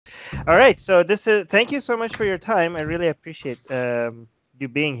All right. So thank you so much for your time. I really appreciate you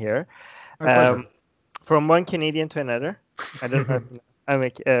being here. My pleasure. From one Canadian to another. I don't know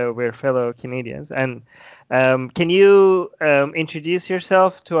if we're fellow Canadians. And can you introduce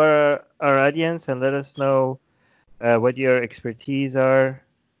yourself to our audience and let us know what your expertise are?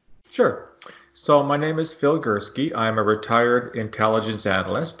 Sure. So my name is Phil Gurski. I'm a retired intelligence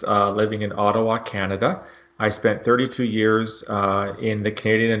analyst living in Ottawa, Canada. I spent 32 years in the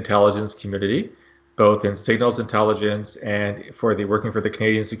Canadian intelligence community, both in signals intelligence and working for the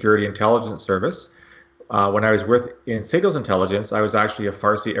Canadian Security Intelligence Service. When I was in signals intelligence, I was actually a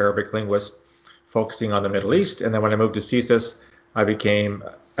Farsi Arabic linguist focusing on the Middle East. And then when I moved to CSIS, I became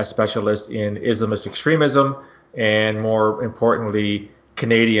a specialist in Islamist extremism and, more importantly,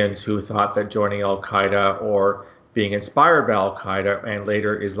 Canadians who thought that joining Al-Qaeda or being inspired by Al-Qaeda and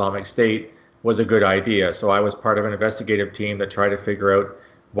later Islamic State was a good idea. So I was part of an investigative team that tried to figure out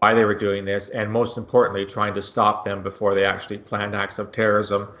why they were doing this, and most importantly, trying to stop them before they actually planned acts of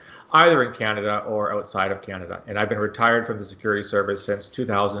terrorism, either in Canada or outside of Canada. And I've been retired from the security service since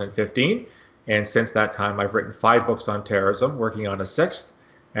 2015. And since that time, I've written 5 books on terrorism, working on a 6th,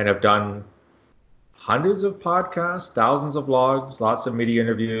 and have done hundreds of podcasts, thousands of blogs, lots of media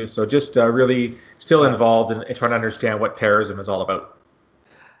interviews. So just really still involved in trying to understand what terrorism is all about.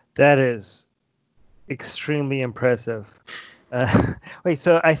 That is extremely impressive. Wait,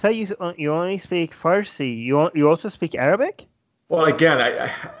 so I thought you only speak Farsi. You also speak Arabic? Well, again,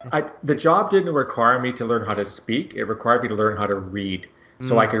 the job didn't require me to learn how to speak. It required me to learn how to read.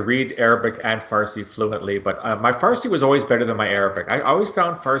 So I could read Arabic and Farsi fluently, but my Farsi was always better than my Arabic. I always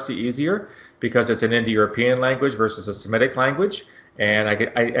found Farsi easier because it's an Indo-European language versus a Semitic language. And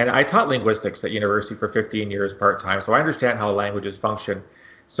I taught linguistics at university for 15 years part-time, so I understand how languages function.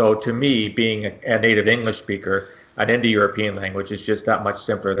 So to me, being a native English speaker, an Indo-European language is just that much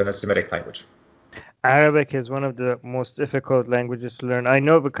simpler than a Semitic language. Arabic is one of the most difficult languages to learn. I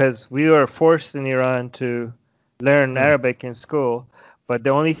know because we were forced in Iran to learn Arabic in school, but the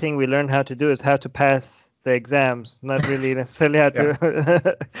only thing we learned how to do is how to pass the exams, not really necessarily how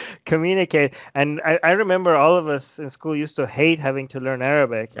to communicate. And I remember all of us in school used to hate having to learn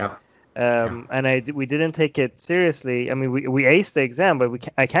Arabic. And we didn't take it seriously. I mean, we aced the exam, but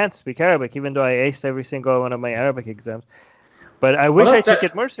I can't speak Arabic, even though I aced every single one of my Arabic exams. But I wish I took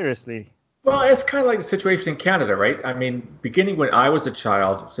it more seriously. Well, it's kind of like the situation in Canada, right? I mean, beginning when I was a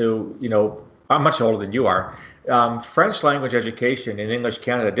child, so, I'm much older than you are, French language education in English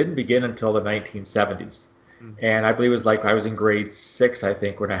Canada didn't begin until the 1970s. And I believe it was like I was in grade 6, I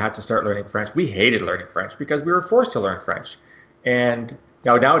think, when I had to start learning French. We hated learning French because we were forced to learn French. And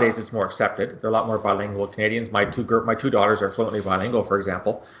nowadays it's more accepted. There are a lot more bilingual Canadians. My two daughters are fluently bilingual, for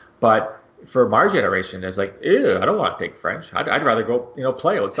example. But for my generation, it's like, ew, I don't want to take French. I'd rather go,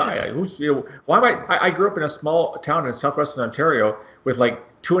 play outside. Why am I grew up in a small town in southwestern Ontario with like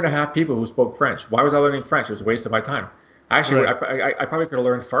 2.5 people who spoke French. Why was I learning French? It was a waste of my time. Actually, I probably could have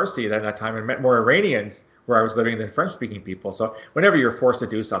learned Farsi at that time and met more Iranians where I was living than French-speaking people. So whenever you're forced to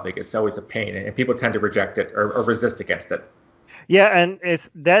do something, it's always a pain, and people tend to reject it or resist against it. Yeah, and it's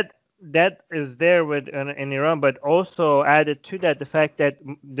that is there in Iran, but also added to that the fact that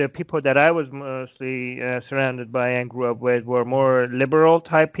the people that I was mostly surrounded by and grew up with were more liberal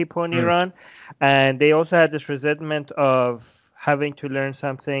type people in Iran, and they also had this resentment of having to learn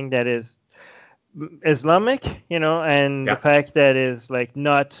something that is Islamic, and the fact that is like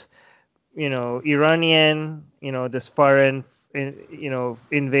not, Iranian, this foreign,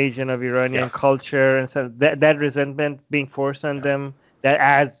 invasion of Iranian culture, and so that resentment being forced on them. That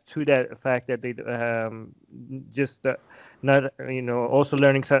adds to that fact that they also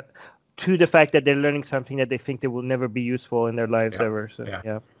learning to the fact that they're learning something that they think that will never be usable in their lives ever. So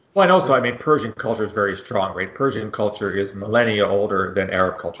Well, and also, I mean, Persian culture is very strong, right? Persian culture is millennia older than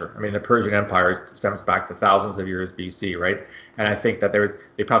Arab culture. I mean, the Persian Empire stems back to thousands of years BC, right? And I think that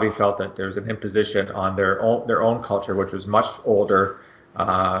they probably felt that there's an imposition on their own culture, which was much older.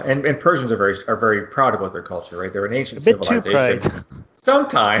 And Persians are very proud about their culture, right? They're an ancient civilization.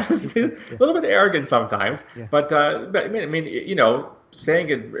 Sometimes a little bit arrogant sometimes, but I mean, saying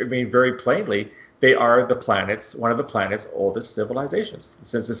it, very plainly, they are one of the planet's oldest civilizations.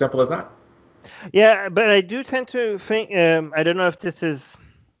 It's as simple as that. Yeah, but I do tend to think, I don't know if this is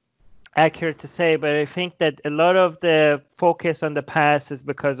accurate to say, but I think that a lot of the focus on the past is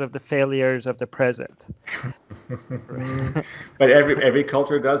because of the failures of the present. But every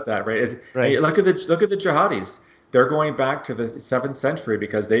culture does that, right? Look at the jihadis. They're going back to the 7th century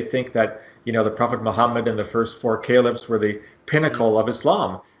because they think that the Prophet Muhammad and the first 4 caliphs were the pinnacle of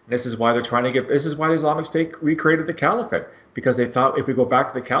Islam. And this is why they're trying to get. This is why the Islamic State recreated the caliphate, because they thought if we go back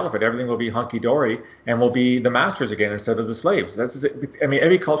to the caliphate, everything will be hunky dory and we'll be the masters again instead of the slaves. I mean,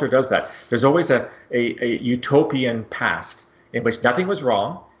 every culture does that. There's always a utopian past in which nothing was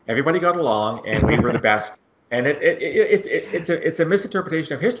wrong, everybody got along, and we were the best. And it's a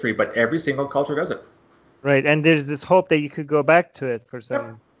misinterpretation of history, but every single culture does it. Right, and there's this hope that you could go back to it for some.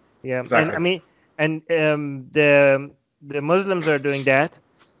 Yep. Yeah, Exactly. and I mean, and the Muslims are doing that,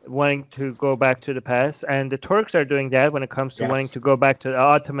 wanting to go back to the past, and the Turks are doing that when it comes to wanting to go back to the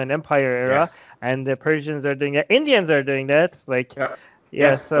Ottoman Empire era, and the Persians are doing that. Indians are doing that, like. Yeah.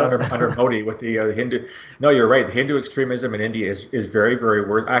 Yes, so. under Modi with the Hindu. No, you're right. Hindu extremism in India is very, very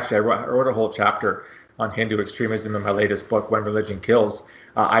worse. Actually, I wrote a whole chapter on Hindu extremism in my latest book, When Religion Kills.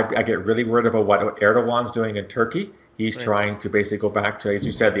 I get really worried about what Erdogan's doing in Turkey. He's trying to basically go back to, as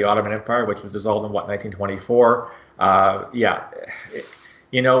you said, the Ottoman Empire, which was dissolved in 1924.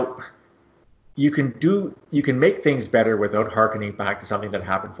 You can make things better without hearkening back to something that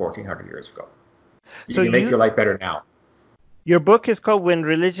happened 1,400 years ago. You can make your life better now. Your book is called When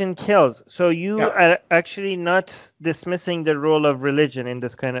Religion Kills. So you are actually not dismissing the role of religion in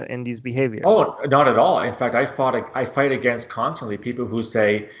these behaviors. Oh, not at all. In fact, I fight against constantly people who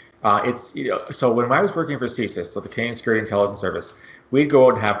say so when I was working for CSIS, so the Canadian Security Intelligence Service, we'd go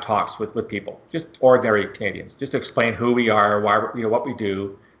out and have talks with people, just ordinary Canadians, just to explain who we are, why what we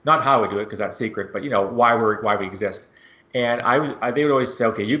do, not how we do it because that's secret, but why we exist. And they would always say,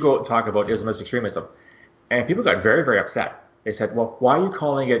 okay, you go out and talk about Islamist extremism, and people got very, very upset. They said, well, why are you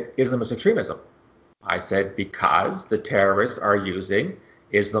calling it Islamist extremism? I said, because the terrorists are using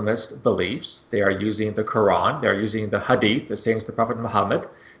Islamist beliefs. They are using the Quran. They're using the Hadith, the sayings of the Prophet Muhammad,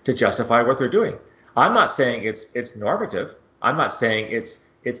 to justify what they're doing. I'm not saying it's normative. I'm not saying it's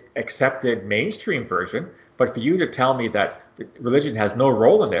accepted mainstream version. But for you to tell me that religion has no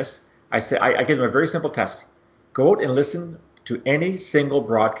role in this, I give them a very simple test. Go out and listen to any single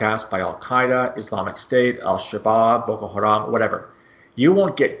broadcast by Al-Qaeda, Islamic State, Al-Shabaab, Boko Haram, whatever. You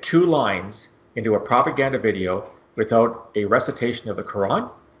won't get 2 lines into a propaganda video without a recitation of the Quran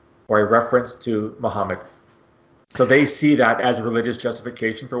or a reference to Muhammad. So they see that as religious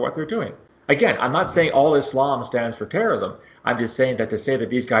justification for what they're doing. Again, I'm not saying all Islam stands for terrorism. I'm just saying that to say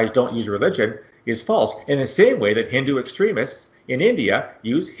that these guys don't use religion is false. In the same way that Hindu extremists in India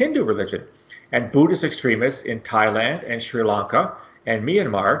use Hindu religion. And Buddhist extremists in Thailand and Sri Lanka and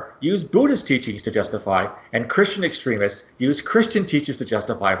Myanmar use Buddhist teachings to justify, and Christian extremists use Christian teachings to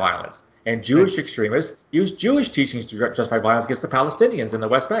justify violence. And Jewish extremists use Jewish teachings to justify violence against the Palestinians in the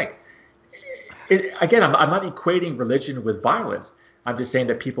West Bank. Again, I'm not equating religion with violence. I'm just saying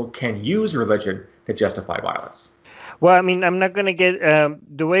that people can use religion to justify violence. Well, I mean, I'm not going to get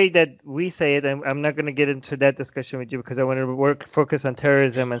the way that we say it. I'm not going to get into that discussion with you because I want to focus on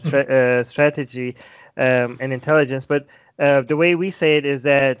terrorism and strategy and intelligence. But the way we say it is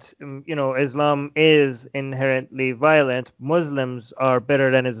that Islam is inherently violent. Muslims are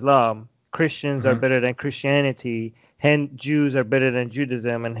better than Islam. Christians are better than Christianity. Jews are better than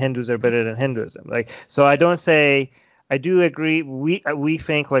Judaism, and Hindus are better than Hinduism. So I don't say. I do agree. We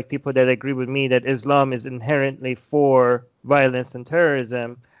think, like people that agree with me, that Islam is inherently for violence and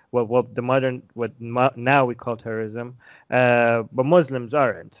terrorism. Well, now we call terrorism, but Muslims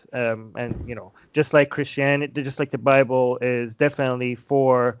aren't. And just like Christianity, just like the Bible is definitely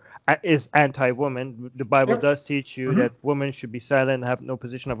is anti-woman. The Bible does teach you that women should be silent and have no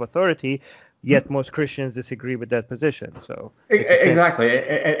position of authority. Yet most Christians disagree with that position. So exactly,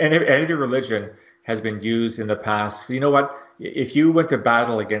 and every religion has been used in the past. You know what? If you went to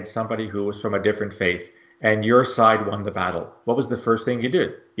battle against somebody who was from a different faith and your side won the battle, what was the first thing you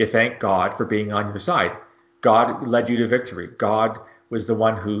did? You thanked God for being on your side. God led you to victory. God was the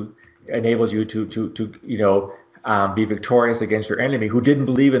one who enabled you to be victorious against your enemy who didn't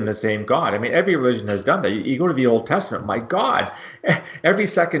believe in the same God. I mean, every religion has done that. You go to the Old Testament, my God, every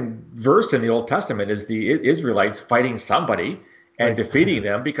second verse in the Old Testament is the Israelites fighting somebody and defeating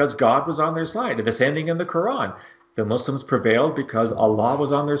them because God was on their side. And the same thing in the Quran. The Muslims prevailed because Allah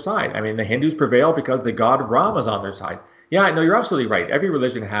was on their side. I mean, the Hindus prevailed because the god Ram was on their side. Yeah, no, you're absolutely right. Every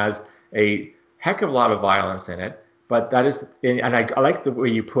religion has a heck of a lot of violence in it, but that is, and I like the way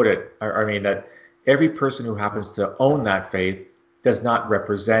you put it. I mean, that every person who happens to own that faith does not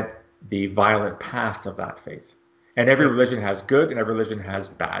represent the violent past of that faith. And every religion has good and every religion has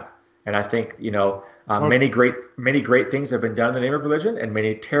bad. And I think, many great things have been done in the name of religion, and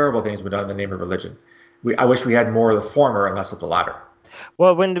many terrible things have been done in the name of religion. I wish we had more of the former and less of the latter.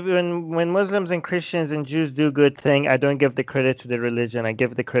 Well, when Muslims and Christians and Jews do good thing, I don't give the credit to the religion. I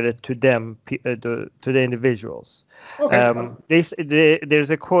give the credit to them, to the individuals. Okay. There's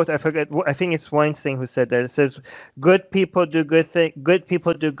a quote. I forget. I think it's Weinstein who said that. It says, "Good people do good thing. Good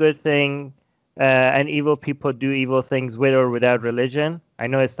people do good thing, and evil people do evil things with or without religion." I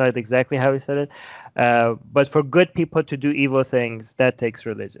know it's not exactly how he said it, but for good people to do evil things, that takes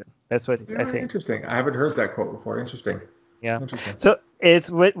religion. That's what I Very think. interesting. I haven't heard that quote before. Interesting. Yeah. Interesting. So it's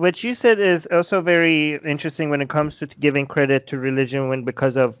what you said is also very interesting when it comes to giving credit to religion when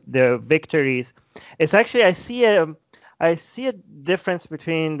because of their victories. It's actually I see a difference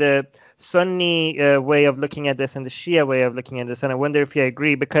between the Sunni way of looking at this and the Shia way of looking at this, and I wonder if you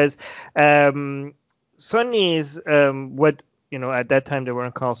agree because Sunnis, what at that time they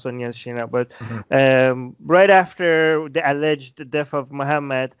weren't called Sunni as Shia, but right after the alleged death of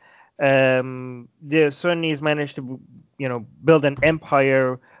Muhammad, the Sunnis managed to build an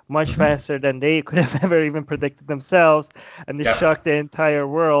empire much faster than they could have ever even predicted themselves, and they shocked the entire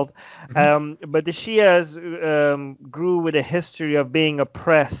world. But the Shias grew with a history of being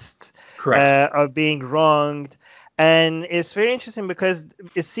oppressed, of being wronged, and it's very interesting because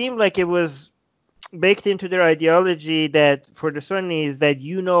it seemed like it was baked into their ideology that for the Sunnis that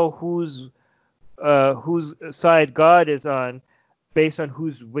whose side God is on based on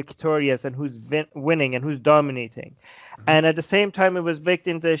who's victorious and who's winning and who's dominating. And at the same time, it was baked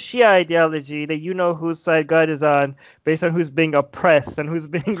into Shia ideology that whose side God is on based on who's being oppressed and who's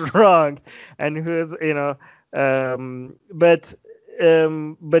being wronged and who's, but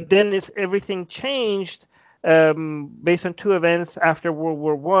then everything changed based on two events after World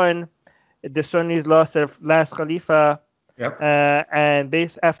War I. The Sunnis lost their last Khalifa. And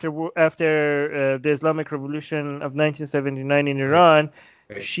based after the Islamic Revolution of 1979 in Iran,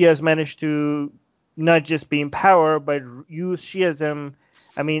 Shias managed to not just be in power, but use Shiism.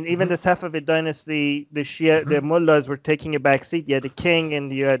 I mean, even the Safavid dynasty, the mullahs were taking a back seat. You had the king,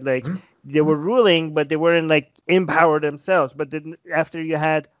 and you had they were ruling, but they weren't in power themselves. But then after you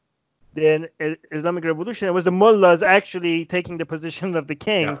had the Islamic Revolution, it was the mullahs actually taking the position of the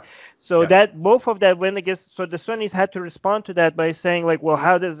king. So that both of that went against. So the Sunnis had to respond to that by saying well,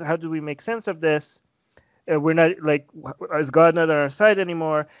 how do we make sense of this? We're not is God not on our side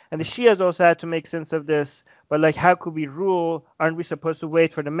anymore? And the Shias also had to make sense of this. But how could we rule? Aren't we supposed to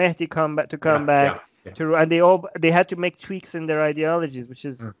wait for the Mahdi to come back? And they had to make tweaks in their ideologies, which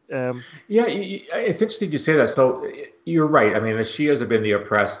is it's interesting you say that. So you're right. I mean, the Shias have been the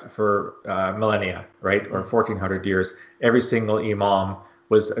oppressed for millennia, right, or 1400 years. Every single imam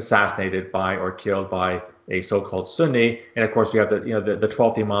was assassinated by or killed by a so-called Sunni, and of course you have the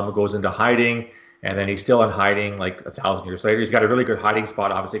 12th imam who goes into hiding. And then he's still in hiding 1,000 years later. He's got a really good hiding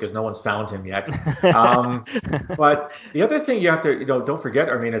spot, obviously, because no one's found him yet. But the other thing you have to, don't forget,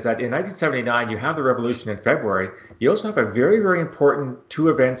 Armin, is that in 1979, you have the revolution in February. You also have a very, very important two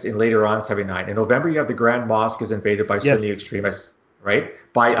events in later on 79. In November, you have the Grand Mosque is invaded by Sunni extremists, right?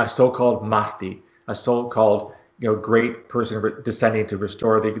 By a so-called Mahdi, a so-called great person descending to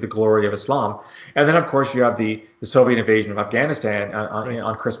restore the glory of Islam. And then, of course, you have the Soviet invasion of Afghanistan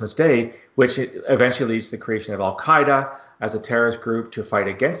on Christmas Day, which eventually leads to the creation of Al-Qaeda as a terrorist group to fight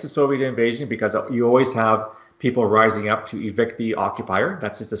against the Soviet invasion, because you always have people rising up to evict the occupier.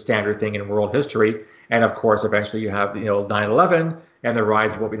 That's just a standard thing in world history. And, of course, eventually you have 9/11 and the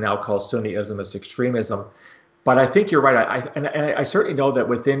rise of what we now call Sunni Islamist extremism. But I think you're right. I certainly know that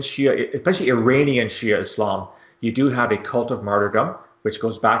within Shia, especially Iranian Shia Islam, you do have a cult of martyrdom, which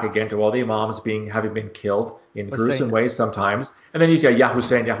goes back again to all the imams having been killed in gruesome ways sometimes. And then you see Ya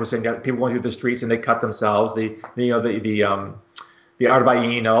Hussein, people going through the streets and they cut themselves. The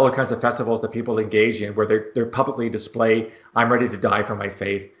Arba'in, all the kinds of festivals that people engage in, where they're publicly display, I'm ready to die for my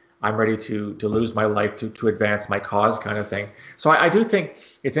faith. I'm ready to lose my life to advance my cause, kind of thing. So I do think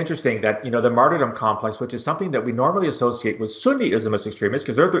it's interesting that the martyrdom complex, which is something that we normally associate with Sunni Islamist extremists,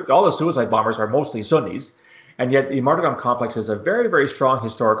 because all the suicide bombers are mostly Sunnis. And yet the martyrdom complex is a very, very strong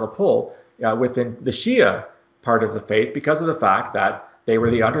historical pull within the Shia part of the faith, because of the fact that they were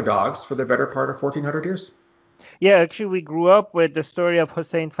the underdogs for the better part of 1400 years. Yeah, actually, we grew up with the story of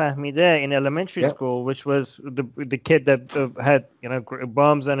Hossein Fahmideh in elementary school, which was the kid that had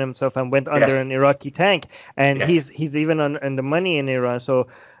bombs on himself and went under an Iraqi tank, and he's even on the money in Iran. So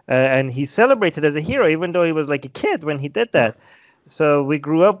and he's celebrated as a hero, even though he was like a kid when he did that. So we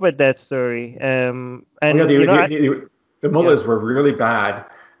grew up with that story. And the mullahs were really bad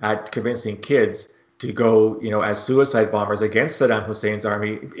at convincing kids to go, as suicide bombers against Saddam Hussein's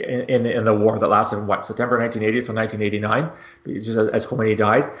army in the war that lasted from September 1980 till 1989, just as Khomeini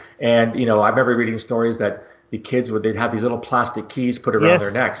died. And I remember reading stories that the kids they'd have these little plastic keys put around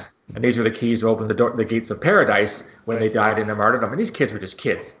their necks, and these are the keys to open the gates of paradise when they died in a martyrdom. And these kids were just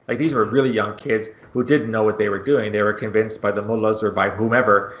kids. Like, these were really young kids who didn't know what they were doing. They were convinced by the mullahs or by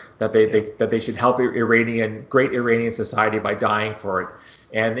whomever that they should help great Iranian society by dying for it.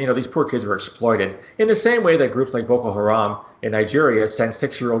 And these poor kids were exploited in the same way that groups like Boko Haram in Nigeria send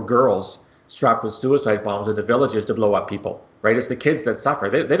 6-year-old girls strapped with suicide bombs into villages to blow up people. Right? It's the kids that suffer.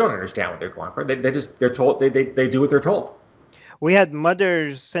 They don't understand what they're going for. They're told they do what they're told. We had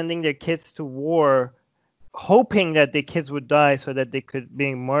mothers sending their kids to war, hoping that the kids would die so that they could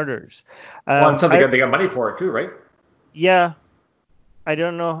be martyrs. And so they got money for it too, right? Yeah, I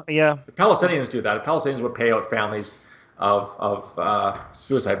don't know. Yeah, the Palestinians do that. The Palestinians would pay out families of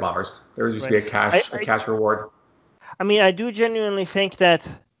suicide bombers. There would just be a cash reward. I mean, I do genuinely think that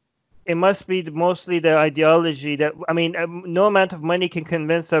it must be mostly the ideology that, no amount of money can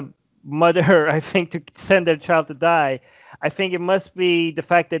convince a mother, I think, to send their child to die. I think it must be the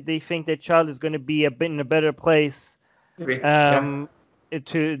fact that they think their child is going to be in a better place. And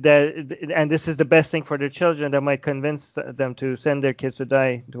this is the best thing for their children that might convince them to send their kids to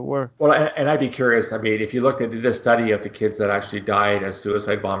die to war. Well, and I'd be curious. I mean, if you looked at the study of the kids that actually died as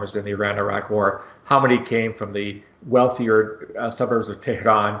suicide bombers in the Iran-Iraq war, how many came from the wealthier suburbs of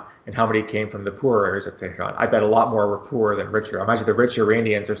Tehran and how many came from the poorer areas of Tehran? I bet a lot more were poorer than richer. I imagine the rich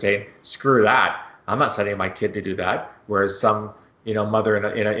Iranians are saying, screw that. I'm not sending my kid to do that. Whereas some, mother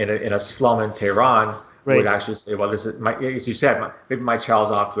in a slum in Tehran would actually say, well, this is as you said, maybe my child's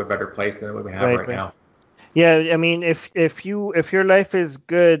off to a better place than what we have right now. Yeah, I mean, if your life is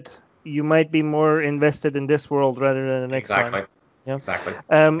good, you might be more invested in this world rather than the next one. Yeah. Exactly.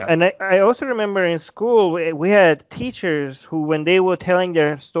 And I also remember in school we had teachers who, when they were telling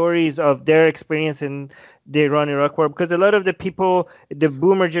their stories of their experience in the Iran-Iraq war, because a lot of the people, the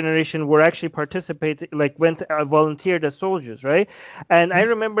boomer generation, were actually volunteered as soldiers, right? And I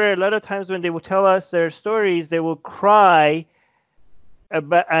remember a lot of times when they would tell us their stories, they would cry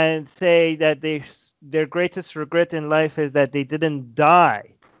and say that their greatest regret in life is that they didn't die.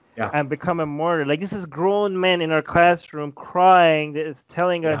 Yeah. And become a martyr. Like, this is grown men in our classroom crying,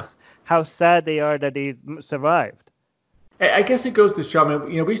 telling us how sad they are that they survived. I guess it goes to show,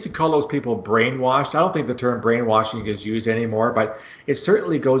 we used to call those people brainwashed. I don't think the term brainwashing is used anymore, but it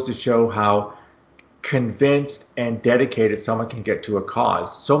certainly goes to show how convinced and dedicated someone can get to a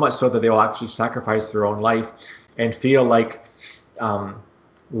cause, so much so that they will actually sacrifice their own life and feel like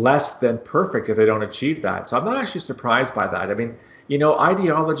less than perfect if they don't achieve that. So I'm not actually surprised by that. I mean,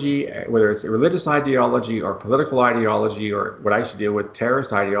 ideology, whether it's a religious ideology or political ideology or what I used to deal with,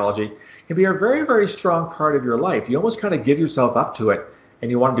 terrorist ideology, can be a very, very strong part of your life. You almost kind of give yourself up to it, and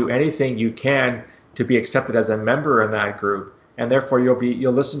you want to do anything you can to be accepted as a member in that group, and therefore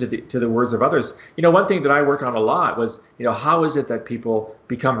you'll listen to the words of others. One thing that I worked on a lot was, how is it that people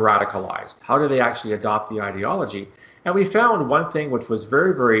become radicalized? How do they actually adopt the ideology? And we found one thing which was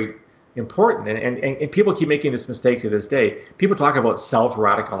very, very important, and people keep making this mistake to this day. People talk about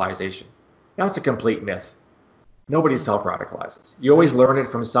self-radicalization. That's a complete myth. Nobody self-radicalizes. You always learn it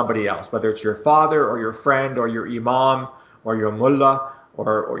from somebody else, whether it's your father or your friend or your imam or your mullah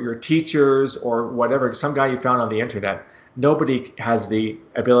or your teachers or whatever, some guy you found on the internet. Nobody has the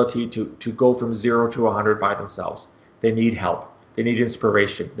ability to go from 0 to 100 by themselves. They need help. They need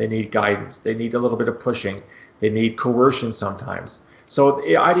inspiration. They need guidance. They need a little bit of pushing. They need coercion sometimes. So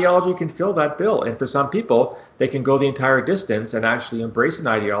ideology can fill that bill. And for some people, they can go the entire distance and actually embrace an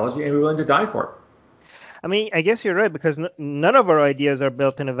ideology and be willing to die for it. I mean, I guess you're right, because none of our ideas are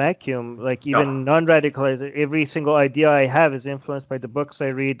built in a vacuum. Like, even non-radicalized, every single idea I have is influenced by the books I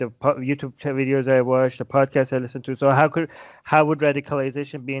read, the YouTube videos I watch, the podcasts I listen to. So how would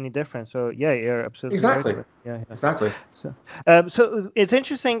radicalization be any different? So yeah, you're absolutely exactly right. Yeah, exactly. So it's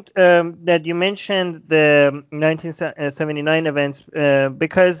interesting that you mentioned the 1979 events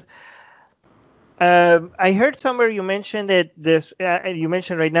because I heard somewhere you mentioned that you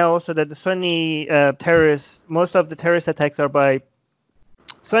mentioned right now also that the Sunni terrorists, most of the terrorist attacks are by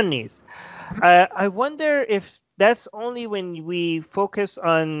Sunnis. I wonder if that's only when we focus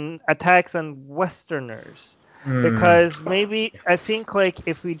on attacks on Westerners, because maybe I think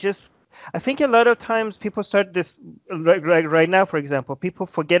a lot of times people start this right now, for example, people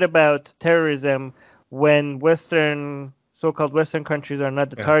forget about terrorism when so-called Western countries are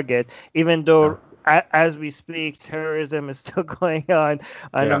not the target, even though as we speak, terrorism is still going on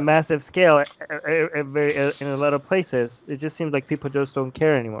a massive scale in a lot of places. It just seems like people just don't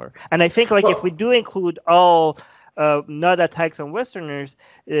care anymore. And I think if we do include all not attacks on Westerners,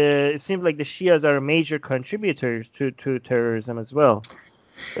 it seems like the Shias are major contributors to terrorism as well.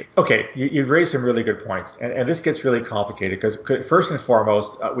 Okay, you've raised some really good points, and this gets really complicated because first and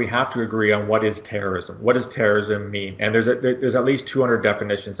foremost, we have to agree on what is terrorism. What does terrorism mean? And there's at least 200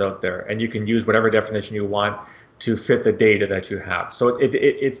 definitions out there, and you can use whatever definition you want to fit the data that you have. So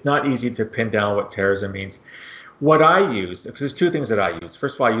it's not easy to pin down what terrorism means. What I use, because there's two things that I use.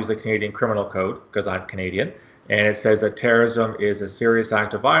 First of all, I use the Canadian Criminal Code because I'm Canadian, and it says that terrorism is a serious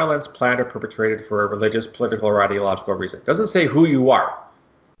act of violence planned or perpetrated for a religious, political, or ideological reason. It doesn't say who you are.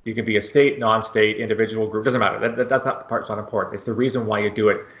 You can be a state, non-state, individual group, doesn't matter. That's not the part's not important. It's the reason why you do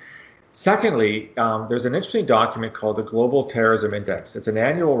it. Secondly, there's an interesting document called the Global Terrorism Index. It's an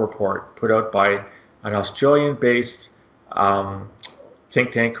annual report put out by an Australian-based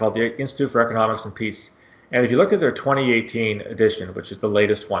think tank called the Institute for Economics and Peace. And if you look at their 2018 edition, which is the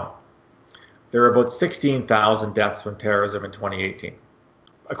latest one, there are about 16,000 deaths from terrorism in 2018,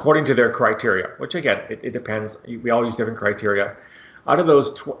 according to their criteria, which again, it depends. We all use different criteria. Out of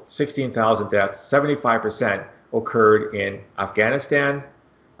those 16,000 deaths, 75% occurred in Afghanistan,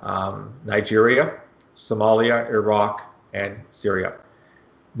 Nigeria, Somalia, Iraq, and Syria.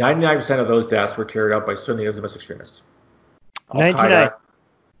 99% of those deaths were carried out by Sunni Islamist extremists.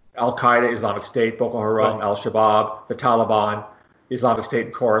 Al-Qaeda, Islamic State, Boko Haram, right. Al-Shabaab, the Taliban, Islamic State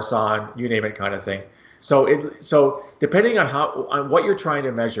in Khorasan, you name it, kind of thing. So depending on what you're trying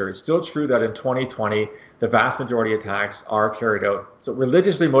to measure, it's still true that in 2020, the vast majority of attacks are carried out. So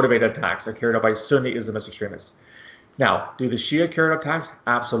religiously motivated attacks are carried out by Sunni Islamist extremists. Now, do the Shia carry out attacks?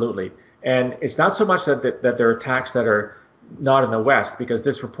 Absolutely. And it's not so much that there are attacks that are not in the West, because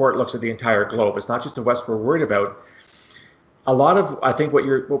this report looks at the entire globe. It's not just the West we're worried about. A lot of, I think, what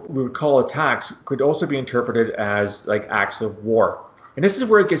we would call attacks could also be interpreted as like acts of war. And this is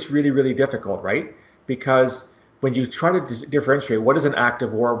where it gets really, really difficult, right? Because when you try to differentiate what is an act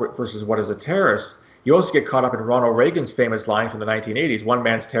of war versus what is a terrorist, you also get caught up in Ronald Reagan's famous line from the 1980s, one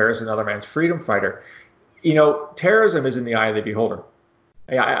man's terrorist, another man's freedom fighter. You know, terrorism is in the eye of the beholder.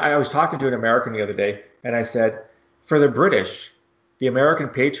 I was talking to an American the other day, and I said, for the British, the American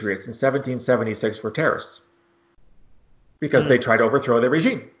patriots in 1776 were terrorists because they tried to overthrow their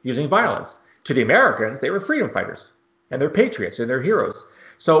regime using violence. To the Americans, they were freedom fighters, and they're patriots, and they're heroes.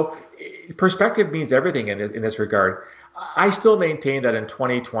 So perspective means everything in this regard. I still maintain that in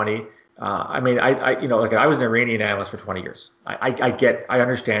 2020, I was an Iranian analyst for 20 years. I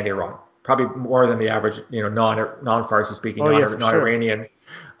understand Iran, probably more than the average, non-Farsi speaking, non-Iranian.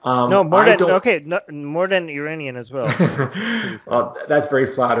 More than Iranian as well. Well, that's very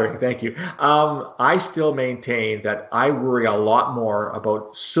flattering. Thank you. I still maintain that I worry a lot more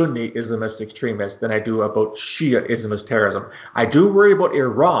about Sunni Islamist extremists than I do about Shia Islamist terrorism. I do worry about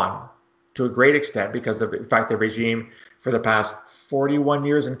Iran to a great extent because of the fact the regime for the past 41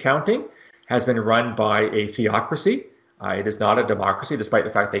 years and counting has been run by a theocracy. It is not a democracy, despite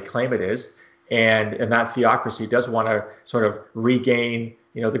the fact they claim it is. And that theocracy does want to sort of regain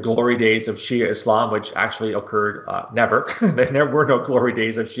the glory days of Shia Islam, which actually occurred never. There never were no glory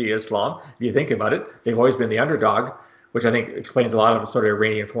days of Shia Islam. If you think about it, they've always been the underdog, which I think explains a lot of sort of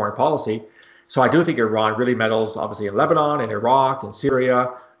Iranian foreign policy. So I do think Iran really meddles, obviously, in Lebanon, in Iraq, in Syria,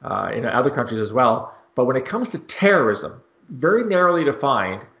 in other countries as well. But when it comes to terrorism, very narrowly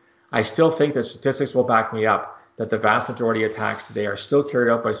defined, I still think that statistics will back me up that the vast majority of attacks today are still carried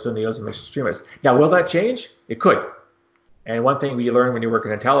out by Sunni Islamist extremists. Now, will that change? It could. And one thing we learn when you work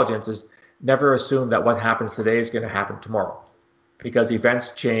in intelligence is never assume that what happens today is going to happen tomorrow, because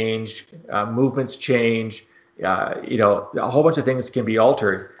events change, movements change, a whole bunch of things can be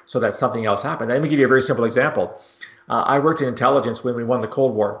altered so that something else happens. Let me give you a very simple example. I worked in intelligence when we won the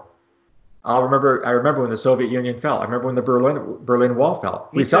Cold War. I remember when the Soviet Union fell. I remember when the Berlin Wall fell.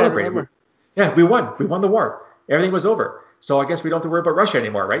 We celebrated. Yeah, we won. We won the war. Everything was over. So I guess we don't have to worry about Russia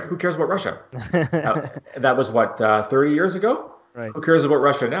anymore, right? Who cares about Russia? That was 30 years ago? Right. Who cares about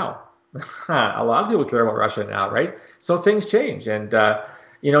Russia now? A lot of people care about Russia now, right? So things change. And,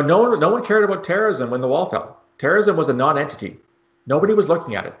 no one cared about terrorism when the wall fell. Terrorism was a non-entity. Nobody was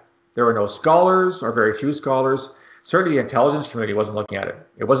looking at it. There were no scholars or very few scholars. Certainly the intelligence community wasn't looking at it.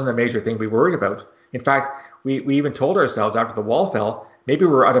 It wasn't a major thing we worried about. In fact, we even told ourselves after the wall fell, maybe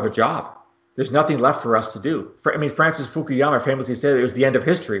we were out of a job. There's nothing left for us to do. Francis Fukuyama famously said it was the end of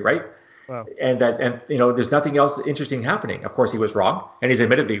history, right? Wow. And there's nothing else interesting happening. Of course, he was wrong, and he's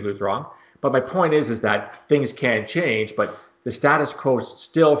admitted that he was wrong. But my point is that things can change, but the status quo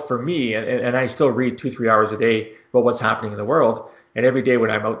still, for me, and I still read 2-3 hours a day about what's happening in the world. And every day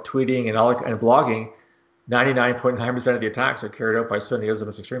when I'm out tweeting and blogging, 99.9% of the attacks are carried out by Sunni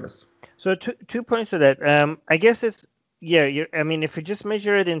Islamist extremists. So two points to that. I guess it's, if you just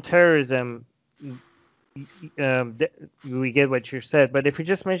measure it in terrorism, we get what you said. But if you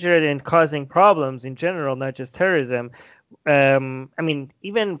just measure it in causing problems in general, not just terrorism, I mean,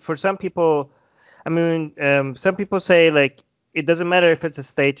 even for some people, I mean, some people say like it doesn't matter if it's a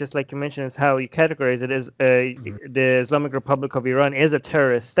state, just like you mentioned, it's how you categorize it. Is the Islamic Republic of Iran is a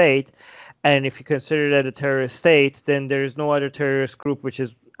terrorist state, and if you consider that a terrorist state, then there is no other terrorist group which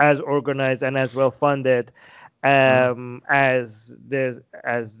is as organized and as well funded as the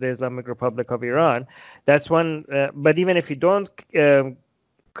Islamic Republic of Iran. That's one. But even if you don't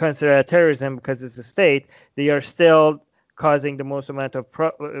consider it terrorism because it's a state, they are still causing the most amount of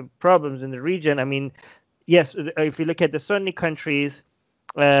problems in the region. I mean, yes, if you look at the Sunni countries,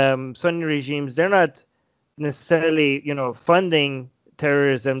 Sunni regimes, they're not necessarily, funding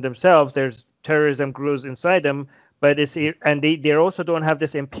terrorism themselves. There's terrorism groups inside them, but they also don't have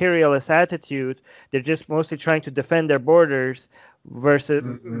this imperialist attitude. They're just mostly trying to defend their borders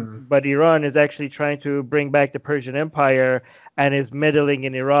but Iran is actually trying to bring back the Persian Empire and is meddling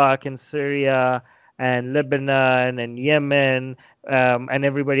in Iraq and Syria and Lebanon and Yemen, and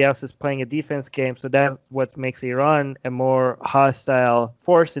everybody else is playing a defense game. So that's what makes Iran a more hostile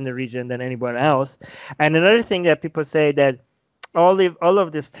force in the region than anyone else. And another thing that people say that all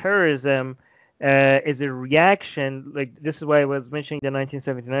of this terrorism is a reaction, like this is why I was mentioning the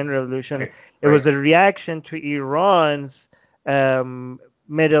 1979 revolution. Right. It was a reaction to Iran's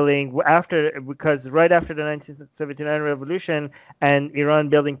meddling because right after the 1979 revolution and Iran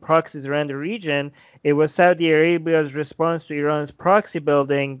building proxies around the region, it was Saudi Arabia's response to Iran's proxy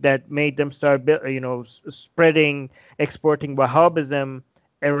building that made them start, exporting Wahhabism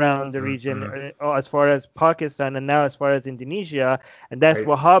around the region, as far as Pakistan and now as far as Indonesia, and that's right.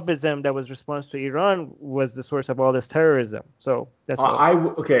 Wahhabism that was response to Iran was the source of all this terrorism. So that's I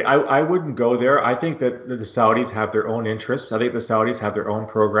wouldn't go there. I think that the Saudis have their own interests. I think the Saudis have their own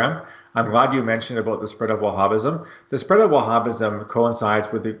program. I'm glad you mentioned about the spread of Wahhabism. The spread of Wahhabism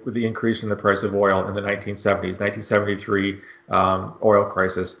coincides with the increase in the price of oil in the 1970s, 1973 oil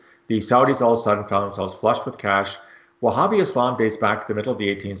crisis. The Saudis all of a sudden found themselves flush with cash. Wahhabi Islam dates back to the middle of the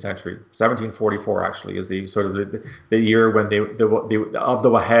 18th century. 1744 actually is the sort of the year when the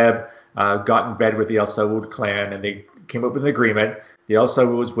Wahhab got in bed with the Al Saud clan, and they came up with an agreement. The Al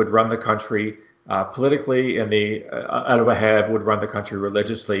Sauds would run the country politically, and the Al Wahhab would run the country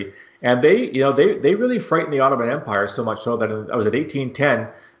religiously. And they really frightened the Ottoman Empire so much so that it was at 1810.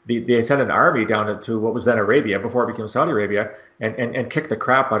 They sent an army down to what was then Arabia before it became Saudi Arabia and kicked the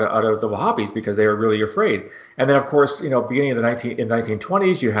crap out of the Wahhabis because they were really afraid. And then, of course, beginning in the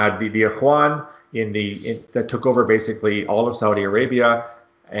 1920s, you had the Ikhwan that took over basically all of Saudi Arabia.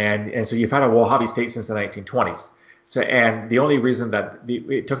 And so you've had a Wahhabi state since the 1920s. So, and the only reason that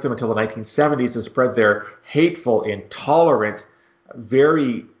it took them until the 1970s to spread their hateful, intolerant,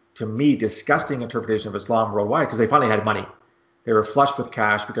 very, to me, disgusting interpretation of Islam worldwide, because they finally had money. They were flushed with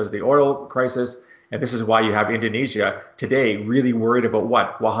cash because of the oil crisis. And this is why you have Indonesia today really worried about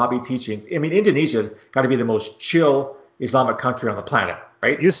what? Wahhabi teachings. I mean, Indonesia's got to be the most chill Islamic country on the planet,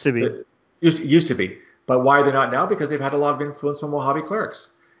 right? Used to be. Used to be. But why they're not now? Because they've had a lot of influence from Wahhabi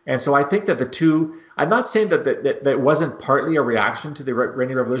clerics. And so I think that the two, I'm not saying that wasn't partly a reaction to the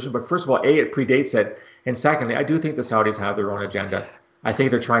Iranian Revolution, but first of all, it predates it. And secondly, I do think the Saudis have their own agenda. I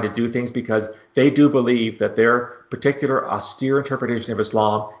think they're trying to do things because they do believe that their particular austere interpretation of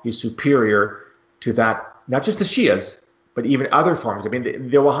Islam is superior to that, not just the Shias, but even other forms. I mean,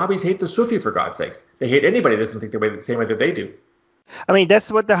 the Wahhabis hate the Sufi, for God's sakes. They hate anybody that doesn't think the same way that they do. I mean, that's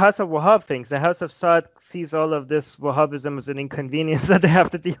what the House of Wahhab thinks. The House of Saud sees all of this Wahhabism as an inconvenience that they have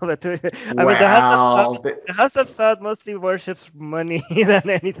to deal with. I mean, the House of Saud mostly worships money than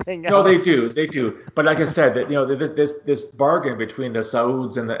anything else. No, they do. But like I said, that this bargain between the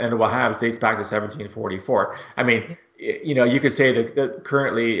Sauds and the Wahhabs dates back to 1744. I mean, you could say that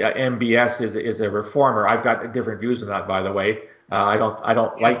currently MBS is a reformer. I've got different views on that, by the way. I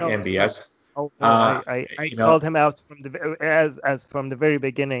don't like MBS. Oh, no, I called him out from the very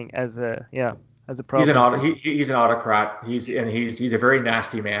beginning as a problem. He's an autocrat. He's a very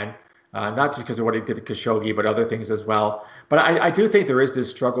nasty man. Not just because of what he did to Khashoggi, but other things as well. But I do think there is this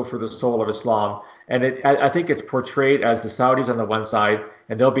struggle for the soul of Islam, and I think it's portrayed as the Saudis on the one side,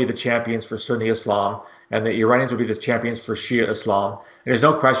 and they'll be the champions for Sunni Islam, and the Iranians will be the champions for Shia Islam. And there's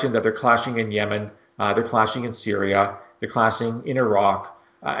no question that they're clashing in Yemen, they're clashing in Syria, they're clashing in Iraq.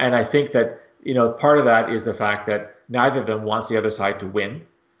 And I think that part of that is the fact that neither of them wants the other side to win.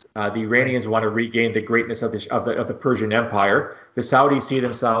 The Iranians want to regain the greatness of the Persian Empire. The Saudis see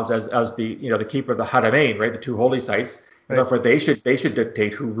themselves as the keeper of the Haramain, right, the two holy sites. And therefore, they should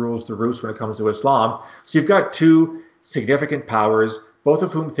dictate who rules the roost when it comes to Islam. So you've got two significant powers, both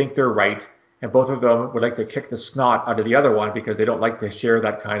of whom think they're right, and both of them would like to kick the snot out of the other one because they don't like to share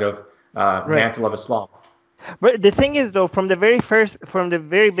that kind of Right. mantle of Islam. But the thing is, though, from the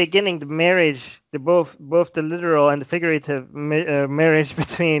very beginning, the marriage, both the literal and the figurative marriage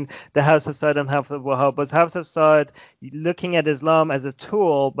between the House of Saud and House of Wahhab was House of Saud looking at Islam as a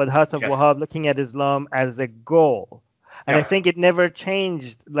tool, but House of Yes. Wahhab looking at Islam as a goal. And I Yeah. think it never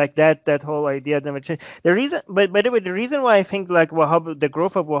changed like that. That whole idea never changed. The reason, but by the way, the reason why I think like the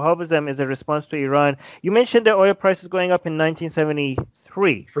growth of Wahhabism is a response to Iran. You mentioned the oil prices going up in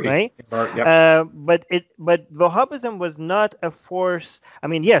 1973, right? Yep. But Wahhabism was not a force. I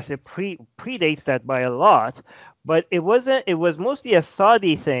mean, yes, it predates that by a lot, but it wasn't. It was mostly a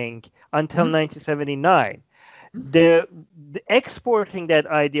Saudi thing until 1979. The exporting that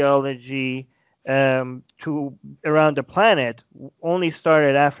ideology to around the planet only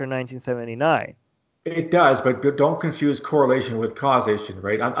started after 1979. It does, but don't confuse correlation with causation,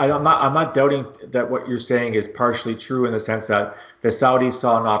 right? I'm not doubting that what you're saying is partially true in the sense that the Saudis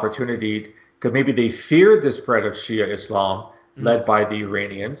saw an opportunity because maybe they feared the spread of Shia Islam led by the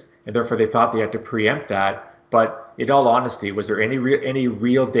Iranians, and therefore they thought they had to preempt that. But in all honesty, was there any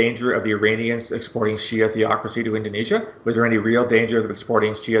real danger of the Iranians exporting Shia theocracy to Indonesia? Was there any real danger of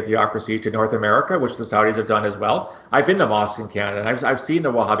exporting Shia theocracy to North America, which the Saudis have done as well? I've been to mosques in Canada, and I've seen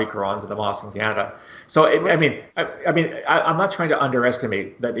the Wahhabi Qurans in the mosques in Canada. So I'm not trying to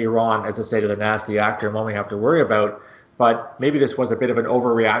underestimate that Iran, as I say, is a nasty actor and one we have to worry about. But maybe this was a bit of an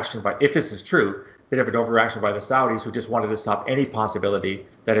overreaction. But if this is true, a bit of an overreaction by the Saudis, who just wanted to stop any possibility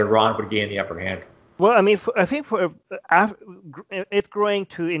that Iran would gain the upper hand. Well, I mean, I think for it growing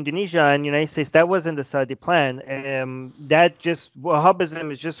to Indonesia and United States, that wasn't the Saudi plan. That just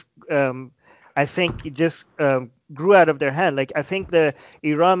Wahhabism is just, I think, it just grew out of their hand. Like I think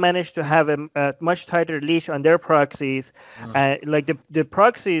Iran managed to have a much tighter leash on their proxies. Like the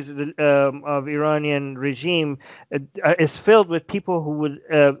proxies of Iranian regime is filled with people who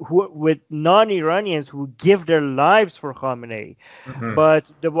with non-Iranians who give their lives for Khamenei. But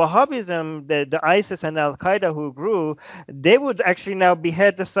the Wahhabism, the ISIS and Al Qaeda who grew, they would actually now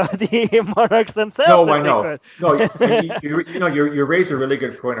behead the Saudi monarchs themselves. No, I know. No, you raised a really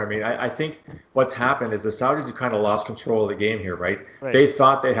good point. I mean, I think what's happened is the Saudis have kind of lost control of the game here, right? They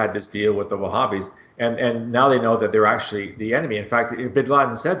thought they had this deal with the Wahhabis, and now they know that they're actually the enemy. In fact, Bin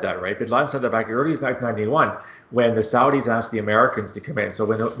Laden said that, right? Bin Laden said that back in early 1991 when the Saudis asked the Americans to come in. So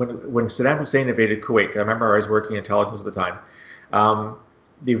when Saddam Hussein invaded Kuwait, I remember I was working intelligence at the time,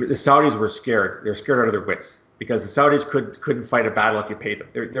 the Saudis were scared. They're scared out of their wits because the Saudis couldn't fight a battle if you paid them.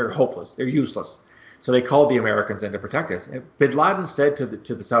 They're hopeless. They're useless. So they called the Americans in to protect us. And Bin Laden said to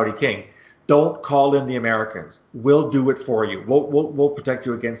the Saudi king, "Don't call in the Americans. We'll do it for you. We'll protect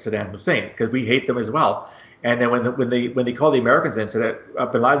you against Saddam Hussein because we hate them as well." And then when they called the Americans in,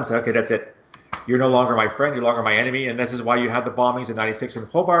 Bin Laden said, "Okay, that's it. You're no longer my friend. You're no longer my enemy." And this is why you had the bombings in '96 in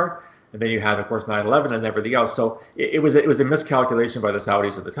Hobart, and then you had, of course, 9/11 and everything else. So it was a miscalculation by the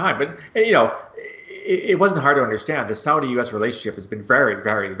Saudis at the time. But it wasn't hard to understand. The Saudi-U.S. relationship has been very,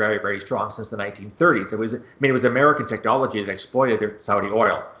 very, very, very strong since the 1930s. It was American technology that exploited their Saudi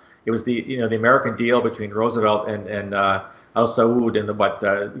oil. It was the American deal between Roosevelt and Al Saud and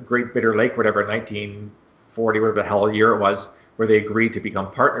the Great Bitter Lake, whatever, 1940, whatever the hell year it was, where they agreed to become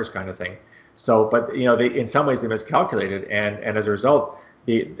partners, kind of thing. So, but they in some ways they miscalculated, and as a result,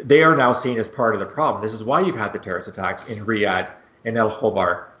 they are now seen as part of the problem. This is why you've had the terrorist attacks in Riyadh, in El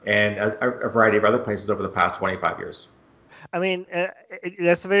Khobar, and a variety of other places over the past 25 years. I mean,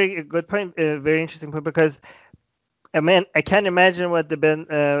 that's a very good point, very interesting point, because I can't imagine what the Bin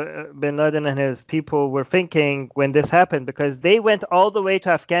Laden and his people were thinking when this happened, because they went all the way to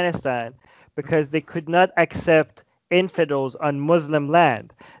Afghanistan because they could not accept infidels on Muslim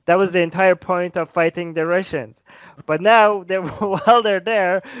land. That was the entire point of fighting the Russians. But now, while they're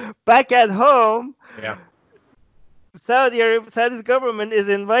there, back at home, Saudi's government is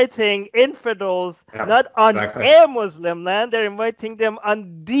inviting infidels not on a Muslim land, they're inviting them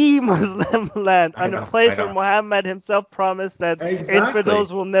on the Muslim land, on a place where Muhammad himself promised that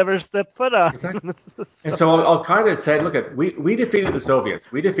infidels will never step foot on. And so Al Qaeda said, look, we defeated the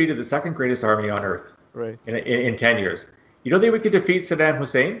Soviets. We defeated the second greatest army on earth in 10 years. You don't think we could defeat Saddam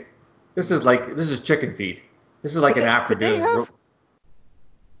Hussein? This is chicken feed. This is like an afternoon.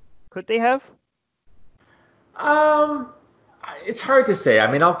 Could they have? It's hard to say.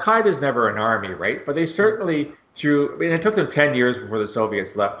 I mean, Al Qaeda is never an army, right? But they certainly it took them 10 years before the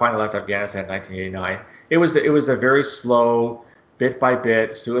Soviets finally left Afghanistan in 1989. It was a very slow, bit by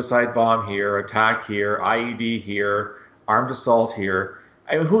bit, suicide bomb here, attack here, IED here, armed assault here.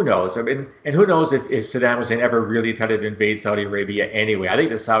 I mean, who knows? I mean, and who knows if Saddam Hussein ever really intended to invade Saudi Arabia anyway? I think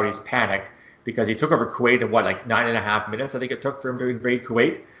the Saudis panicked because he took over Kuwait in like 9.5 minutes, I think it took for him to invade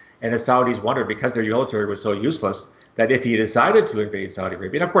Kuwait. And the Saudis wondered, because their military was so useless, that if he decided to invade Saudi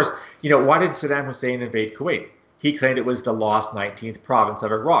Arabia, and of course, why did Saddam Hussein invade Kuwait? He claimed it was the lost 19th province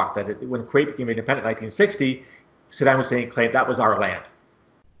of Iraq, that when Kuwait became independent in 1960, Saddam Hussein claimed that was our land.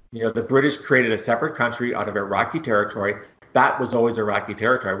 The British created a separate country out of Iraqi territory. That was always Iraqi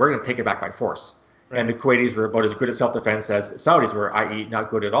territory. We're going to take it back by force. Right. And the Kuwaitis were about as good at self-defense as Saudis were, i.e. not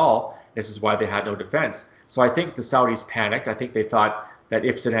good at all. This is why they had no defense. So I think the Saudis panicked. I think they thought that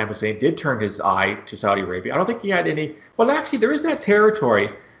if Saddam Hussein did turn his eye to Saudi Arabia, I don't think he had any. Well, actually, there is that territory,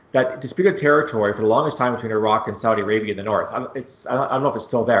 that disputed territory for the longest time between Iraq and Saudi Arabia in the north. I don't know if it's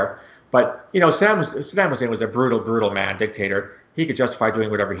still there. But, Saddam Hussein was a brutal man, dictator. He could justify doing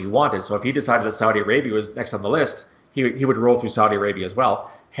whatever he wanted. So if he decided that Saudi Arabia was next on the list, he would roll through Saudi Arabia as well.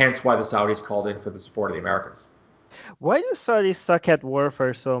 Hence why the Saudis called in for the support of the Americans. Why do Saudis suck at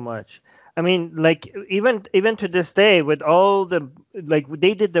warfare so much? I mean, like, even to this day, with all the, like,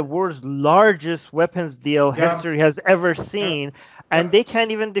 they did the world's largest weapons deal history has ever seen, and they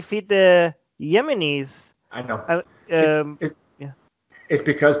can't even defeat the Yemenis. I know. It's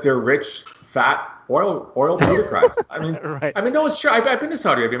because they're rich, fat oil plutocrats. I mean, right. I mean, no, it's true. I've been to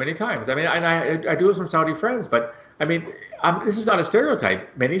Saudi Arabia many times. I mean, and I do have some Saudi friends, but I mean, this is not a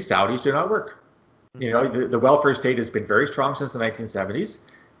stereotype. Many Saudis do not work. The welfare state has been very strong since the 1970s,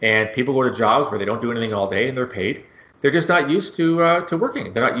 and people go to jobs where they don't do anything all day and they're paid. They're just not used to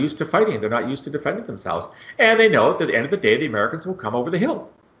working. They're not used to fighting. They're not used to defending themselves. And they know that at the end of the day, the Americans will come over the hill,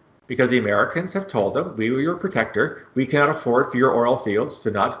 because the Americans have told them, we are your protector. We cannot afford for your oil fields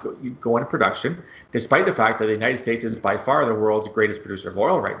to not go into production, despite the fact that the United States is by far the world's greatest producer of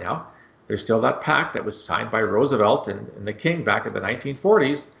oil right now. There's still that pact that was signed by Roosevelt and the King back in the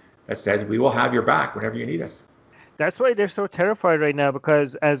 1940s that says we will have your back whenever you need us. That's why they're so terrified right now,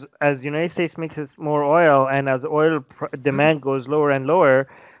 because as the United States makes more oil and as oil demand goes lower and lower,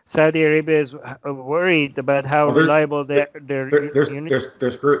 Saudi Arabia is worried about how reliable they're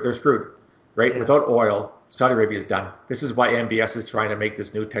screwed, right? Yeah. Without oil, Saudi Arabia is done. This is why MBS is trying to make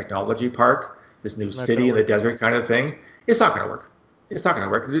this new technology park, this new city in the desert kind of thing. It's not going to work. It's not going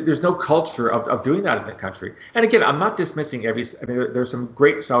to work. There's no culture of doing that in the country. And again, I'm not dismissing there's some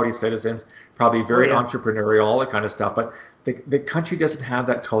great Saudi citizens, probably very entrepreneurial, all that kind of stuff. But the country doesn't have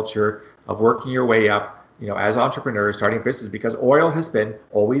that culture of working your way up, as entrepreneurs, starting business, because oil has been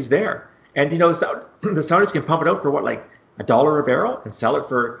always there. And, the Saudis can pump it out for what, like $1 a barrel, and sell it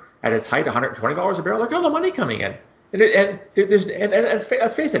for, at its height, $120 a barrel. Look at all the money coming in. And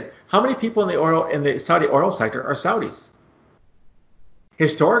let's face it, how many people in the Saudi oil sector are Saudis?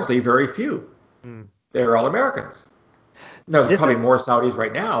 Historically, very few. They're all Americans. No, there's probably more Saudis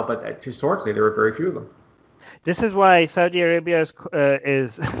right now, but historically, there were very few of them. This is why Saudi Arabia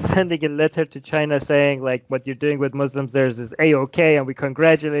is sending a letter to China saying, like, what you're doing with Muslims there is A-OK, and we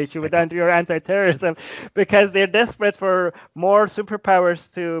congratulate you with your anti-terrorism, because they're desperate for more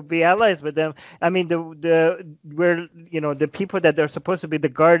superpowers to be allies with them. I mean, the people that are supposed to be the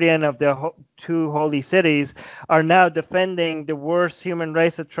guardian of the two holy cities are now defending the worst human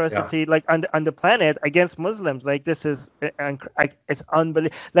rights atrocity like on the planet against Muslims. Like, this is it's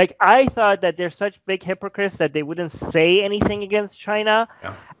unbelievable. Like, I thought that they're such big hypocrites that they wouldn't say anything against China,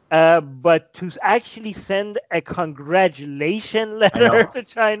 but to actually send a congratulation letter to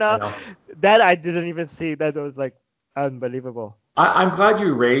China, that I didn't even see. That was like unbelievable. I'm glad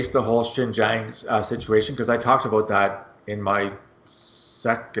you raised the whole Xinjiang situation, because I talked about that in my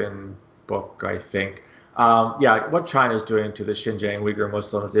second book, I think. What China is doing to the Xinjiang Uyghur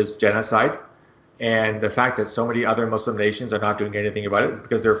Muslims is genocide. And the fact that so many other Muslim nations are not doing anything about it is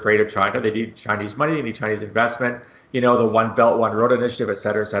because they're afraid of China. They need Chinese money, they need Chinese investment, the One Belt, One Road initiative, et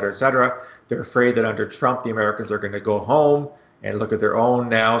cetera, et cetera, et cetera. They're afraid that under Trump, the Americans are going to go home and look at their own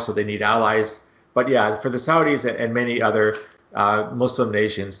now, so they need allies. But yeah, for the Saudis and many other Muslim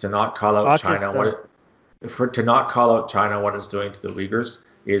nations to not call out China, what it's doing to the Uyghurs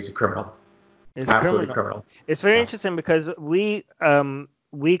is criminal. It's absolutely criminal. It's very interesting, because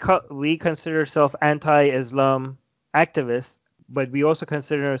we consider ourselves anti-Islam activists, but we also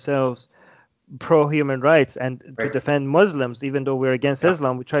consider ourselves pro-human rights and to defend Muslims, even though we're against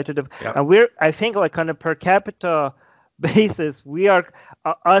Islam. We try to and I think, like, on a per capita basis, we are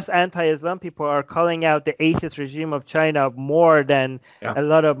us anti-Islam people are calling out the atheist regime of China more than a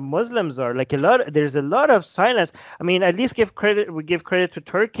lot of Muslims are. Like, there's a lot of silence. I mean, at least we give credit to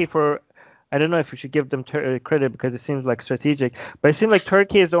Turkey for. I don't know if we should give them credit, because it seems like strategic, but it seems like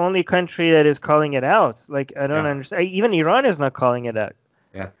Turkey is the only country that is calling it out. Like, I don't understand. Even Iran is not calling it out.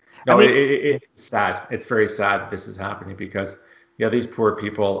 Yeah. No, it's sad. It's very sad this is happening, because, these poor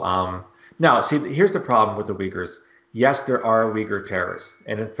people, Now, see, here's the problem with the Uyghurs. Yes, there are Uyghur terrorists.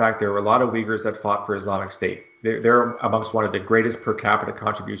 And in fact, there were a lot of Uyghurs that fought for Islamic State. They're amongst one of the greatest per capita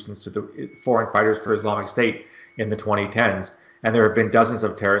contributions to the foreign fighters for Islamic State in the 2010s. And there have been dozens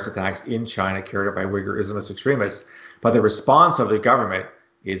of terrorist attacks in China carried out by Uyghur Islamist extremists. But the response of the government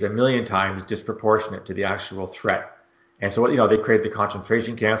is a million times disproportionate to the actual threat. And so, they created the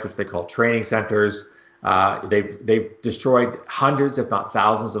concentration camps, which they call training centers. They've destroyed hundreds, if not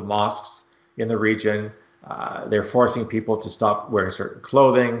thousands, of mosques in the region. They're forcing people to stop wearing certain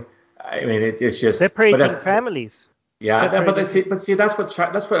clothing. I mean, it's just separating families. Yeah, but see, that's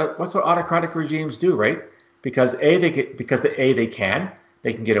what autocratic regimes do, right? Because they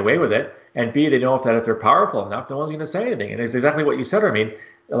can get away with it, and B, they know if they're powerful enough, no one's going to say anything. And it's exactly what you said. I mean,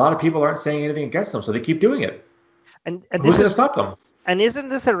 a lot of people aren't saying anything against them, so they keep doing it. And who's going to stop them? And isn't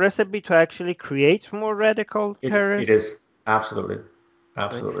this a recipe to actually create more radical terrorists? It is absolutely.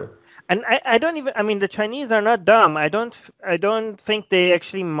 And I mean, the Chinese are not dumb. I don't think they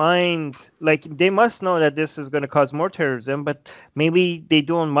actually mind. Like, they must know that this is going to cause more terrorism, but maybe they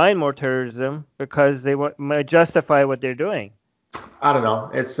don't mind more terrorism because they might justify what they're doing. I don't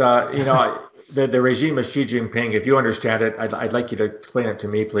know. It's the regime of Xi Jinping. If you understand it, I'd like you to explain it to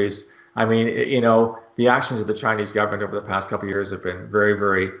me, please. I mean, the actions of the Chinese government over the past couple of years have been very,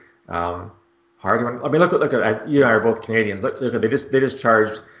 very hard. I mean, look at you and I are both Canadians. Look, they just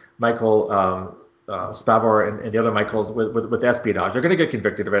charged Michael Spavor and the other Michaels with espionage. They're going to get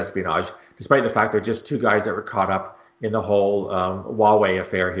convicted of espionage, despite the fact they're just two guys that were caught up in the whole Huawei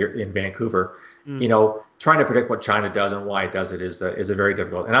affair here in Vancouver. Trying to predict what China does and why it does it is a very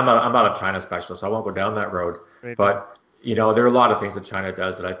difficult. And I'm not a China specialist, so I won't go down that road. Right. But there are a lot of things that China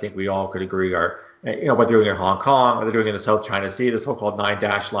does that I think we all could agree are, what they're doing in Hong Kong, what they're doing in the South China Sea, the so-called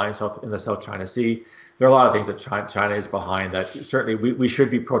 9-dash line in the South China Sea. There are a lot of things that China is behind that certainly we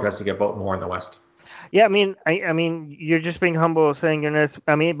should be protesting about more in the West. Yeah, I mean, you're just being humble, saying you're not.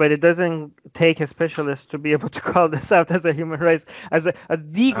 I mean, but it doesn't take a specialist to be able to call this out as a human rights, as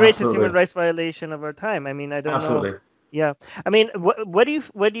the greatest human rights violation of our time. I mean, I don't know. Yeah, I mean, what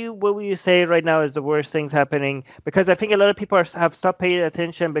will you say right now is the worst things happening? Because I think a lot of people have stopped paying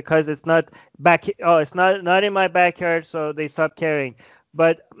attention because it's not it's not in my backyard, so they stopped caring.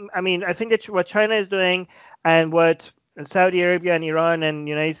 But I mean, I think that what China is doing and what Saudi Arabia and Iran and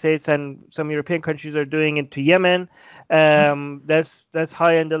United States and some European countries are doing into Yemen, that's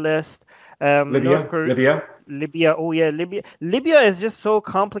high on the list. Libya. Oh yeah, Libya is just so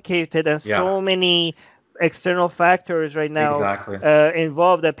complicated and so many external factors right now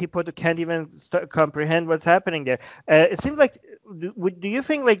involved that people can't even comprehend what's happening there. It seems like, do you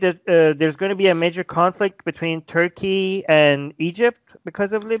think like that there's going to be a major conflict between Turkey and Egypt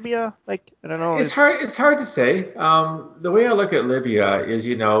because of Libya? Like, I don't know. It's hard to say. The way I look at Libya is,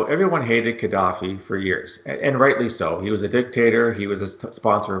 everyone hated Gaddafi for years, and rightly so. He was a dictator. He was a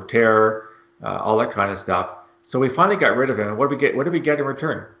sponsor of terror, all that kind of stuff. So we finally got rid of him. And what did we get in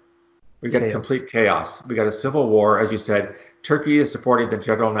return? We got complete chaos. We got a civil war, as you said. Turkey is supporting the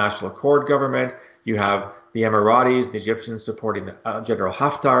General National Accord government. You have the Emiratis, the Egyptians supporting General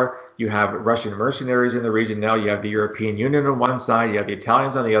Haftar. You have Russian mercenaries in the region now. You have the European Union on one side. You have the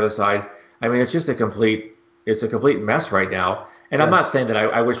Italians on the other side. I mean, it's just a complete mess right now. And I'm not saying that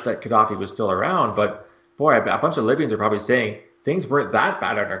I wish that Gaddafi was still around, but boy, a bunch of Libyans are probably saying things weren't that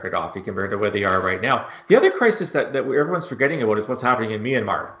bad under Gaddafi compared to where they are right now. The other crisis that everyone's forgetting about is what's happening in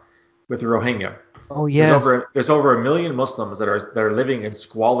Myanmar with the Rohingya. Oh yeah. There's over 1 million Muslims that are living in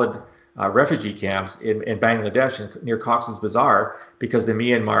squalid refugee camps in Bangladesh and near Cox's Bazar because the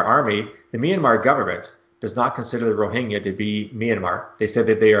Myanmar government does not consider the Rohingya to be Myanmar. They said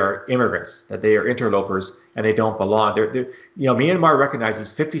that they are immigrants, that they are interlopers, and they don't belong. Myanmar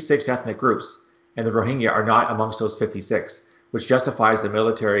recognizes 56 ethnic groups, and the Rohingya are not amongst those 56, which justifies the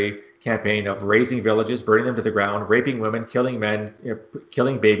military campaign of razing villages, burning them to the ground, raping women, killing men,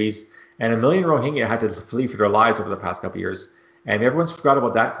 killing babies. And 1 million Rohingya had to flee for their lives over the past couple of years. And everyone's forgot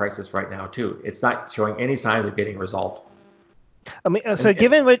about that crisis right now, too. It's not showing any signs of getting resolved. I mean, so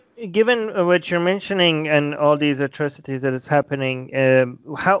given what you're mentioning and all these atrocities that is happening,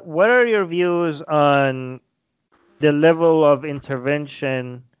 what are your views on the level of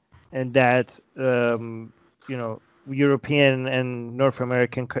intervention and that European and North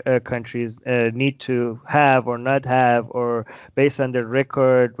American countries need to have or not have, or based on their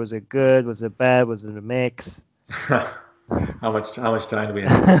record, was it good, was it bad, was it a mix? How much time do we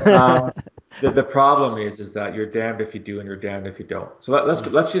have? The problem is that you're damned if you do and you're damned if you don't. So let's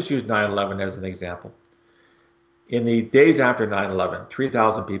just use 9/11 as an example. In the days after 9/11,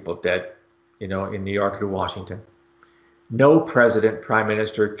 3,000 people dead, in New York and Washington. no president, prime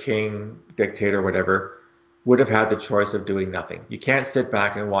minister, king, dictator, whatever, would have had the choice of doing nothing. You can't sit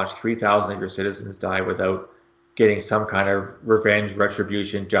back and watch 3,000 of your citizens die without getting some kind of revenge,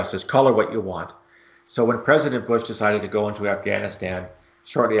 retribution, justice, call it what you want. So when President Bush decided to go into Afghanistan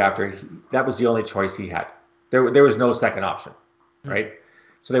shortly after, that was the only choice he had. There was no second option, right?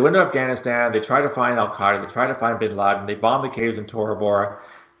 So they went to Afghanistan, they tried to find al-Qaeda, they tried to find bin Laden, they bombed the caves in Tora Bora.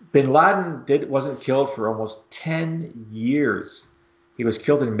 Bin Laden wasn't killed for almost 10 years. He was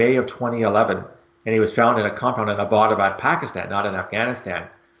killed in May of 2011, and he was found in a compound in Abbottabad, Pakistan, not in Afghanistan.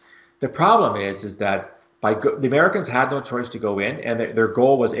 The problem is that the Americans had no choice to go in, and their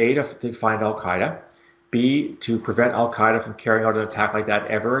goal was A, to find al-Qaeda, B, to prevent al-Qaeda from carrying out an attack like that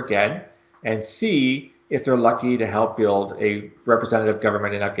ever again, and C, if they're lucky, to help build a representative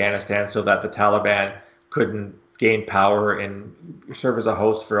government in Afghanistan so that the Taliban couldn't gain power and serve as a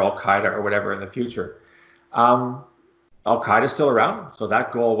host for al-Qaeda or whatever in the future. Al-Qaeda is still around, so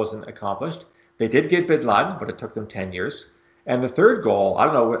that goal wasn't accomplished. They did get bin Laden, but it took them 10 years. And the third goal, I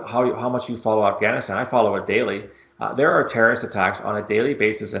don't know how much you follow Afghanistan. I follow it daily. There are terrorist attacks on a daily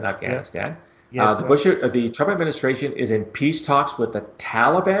basis in Afghanistan. Yes, the Trump administration is in peace talks with the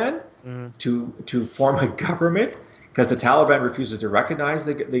Taliban to form a government because the Taliban refuses to recognize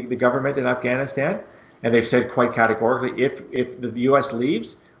the government in Afghanistan. And they've said quite categorically, if the U.S.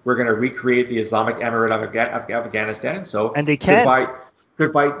 leaves, we're going to recreate the Islamic Emirate of Afghanistan. So and they can.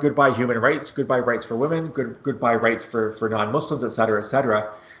 Goodbye human rights, goodbye rights for women, goodbye rights for non-Muslims, et cetera, et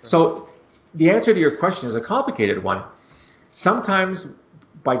cetera. So the answer to your question is a complicated one. Sometimes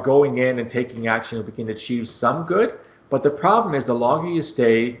by going in and taking action, we can achieve some good. But the problem is the longer you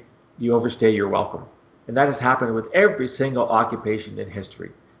stay, you overstay your welcome. And that has happened with every single occupation in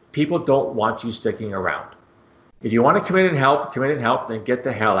history. People don't want you sticking around. If you want to come in and help, then get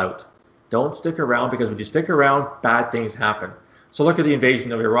the hell out. Don't stick around, because when you stick around, bad things happen. So look at the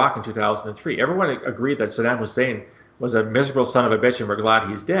invasion of Iraq in 2003. Everyone agreed that Saddam Hussein was a miserable son of a bitch, and we're glad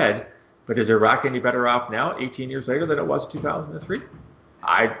he's dead. But is Iraq any better off now, 18 years later, than it was in 2003?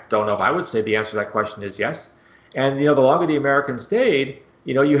 I don't know if I would say the answer to that question is yes. And the longer the Americans stayed,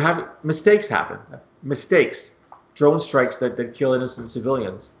 you have mistakes happen. Mistakes, drone strikes that kill innocent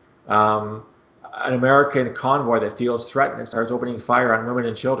civilians. An American convoy that feels threatened and starts opening fire on women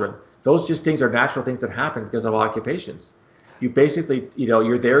and children. Those just things are natural things that happen because of occupations. You basically,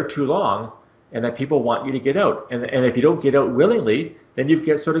 you're there too long, and that people want you to get out. And if you don't get out willingly, then you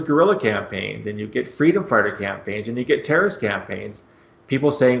get sort of guerrilla campaigns, and you get freedom fighter campaigns, and you get terrorist campaigns.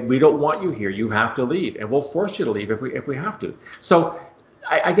 People saying, we don't want you here, you have to leave, and we'll force you to leave if we have to. So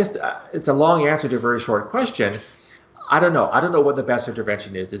I guess it's a long answer to a very short question. I don't know what the best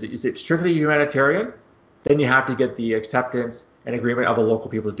intervention is. Is it strictly humanitarian? Then you have to get the acceptance and agreement of the local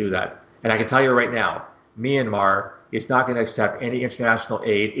people to do that. And I can tell you right now, Myanmar is not going to accept any international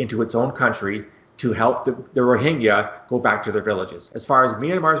aid into its own country to help the Rohingya go back to their villages. As far as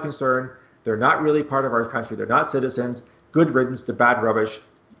Myanmar is concerned, they're not really part of our country. They're not citizens. Good riddance to bad rubbish.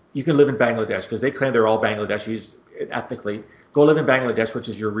 You can live in Bangladesh, because they claim they're all Bangladeshis ethnically. Go live in Bangladesh, which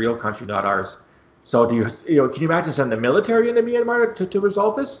is your real country, not ours. So can you imagine sending the military into Myanmar to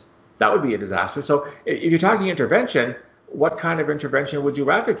resolve this? That would be a disaster. So if you're talking intervention, what kind of intervention would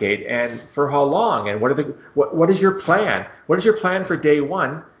you advocate, and for how long? And what is your plan? What is your plan for day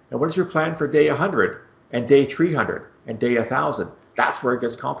 1? And what is your plan for day 100 and day 300 and day 1,000? That's where it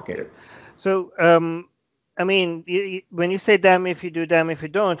gets complicated. So, when you say damn if you do, damn if you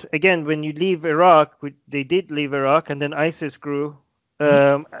don't, again, when you leave Iraq, they did leave Iraq, and then ISIS grew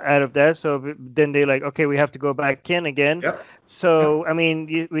out of that. So then they're like, okay, we have to go back in again. Yep. So,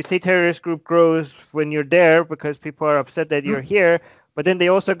 we say terrorist group grows when you're there because people are upset that you're here, but then they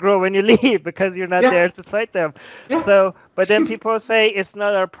also grow when you leave because you're not there to fight them. Yeah. So, but then people say it's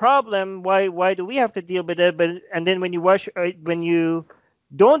not our problem. Why do we have to deal with it? And then when you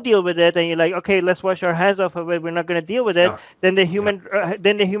don't deal with it, and you're like, okay, let's wash our hands off of it, we're not going to deal with it, then the human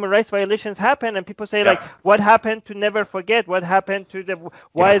rights violations happen, and people say like, what happened to never forget? What happened to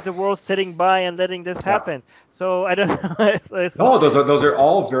why is the world sitting by and letting this happen? So I don't know. Those are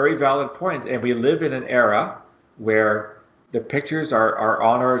all very valid points, and we live in an era where the pictures are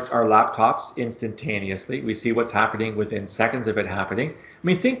on our laptops instantaneously. We see what's happening within seconds of it happening.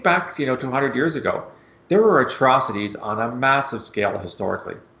 Think back to 100 years ago. There were atrocities on a massive scale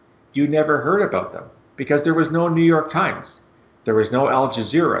historically. You never heard about them because there was no New York Times. There was no Al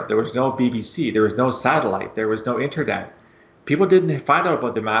Jazeera. There was no BBC. There was no satellite. There was no internet. People didn't find out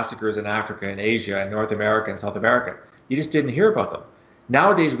about the massacres in Africa and Asia and North America and South America. You just didn't hear about them.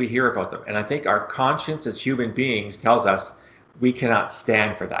 Nowadays we hear about them. And I think our conscience as human beings tells us we cannot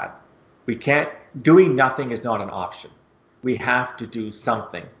stand for that. Doing nothing is not an option. we have to do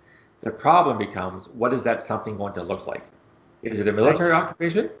something. The problem becomes, what is that something going to look like? Is it a military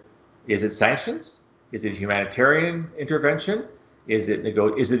occupation? Is it sanctions? Is it humanitarian intervention? Is it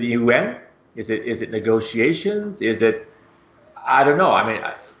the UN? Is it negotiations? Is it, I don't know. I mean,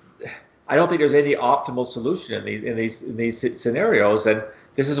 I don't think there's any optimal solution in these scenarios. And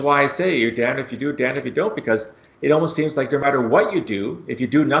this is why I say you're damned if you do, damned if you don't, because it almost seems like no matter what you do, if you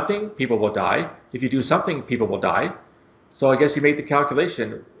do nothing, people will die. If you do something, people will die. So I guess you make the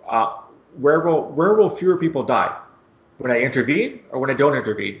calculation, where will fewer people die? When I intervene or when I don't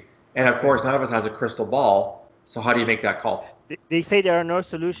intervene? And of course, none of us has a crystal ball. So how do you make that call? They say there are no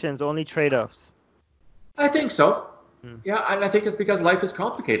solutions, only trade-offs. I think so. Yeah, and I think it's because life is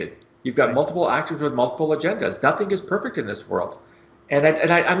complicated. You've got multiple actors with multiple agendas. Nothing is perfect in this world. And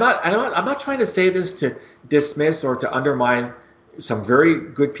I'm not trying to say this to dismiss or to undermine some very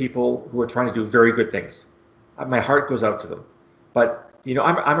good people who are trying to do very good things. My heart goes out to them. But you know,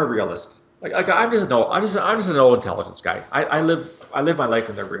 I'm a realist. Like I'm just an old intelligence guy. I live my life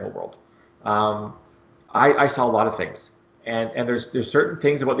in the real world. I saw a lot of things, and there's certain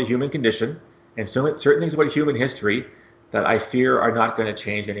things about the human condition and certain things about human history that I fear are not going to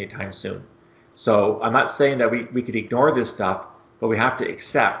change anytime soon. So I'm not saying that we could ignore this stuff, but we have to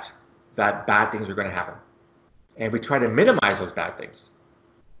accept that bad things are going to happen, and we try to minimize those bad things,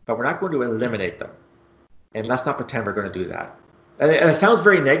 but we're not going to eliminate them. And let's not pretend we're going to do that. And it sounds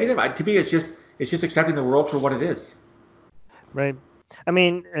very negative. To me, it's just accepting the world for what it is. Right. I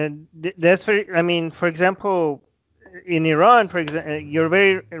mean, that's very. I mean, for example, in Iran, for example, you're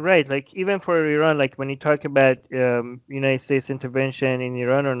very right. Like even for Iran, like when you talk about United States intervention in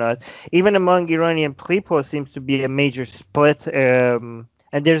Iran or not, even among Iranian people seems to be a major split, and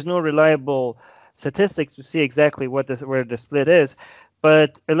there's no reliable statistics to see exactly where the split is.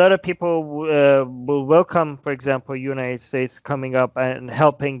 But a lot of people will welcome, for example, United States coming up and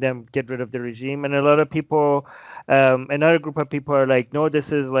helping them get rid of the regime. And a lot of people, another group of people are like, no,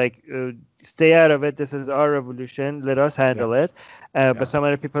 this is like, stay out of it. This is our revolution. Let us handle it. But some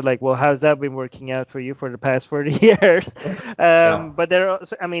other people are like, well, how's that been working out for you for the past 40 years? But there are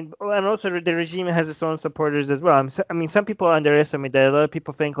also, I mean, and also the regime has its own supporters as well. I mean, some people underestimate that. A lot of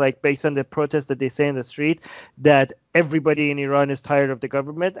people think, like, based on the protests that they say in the street, that everybody in Iran is tired of the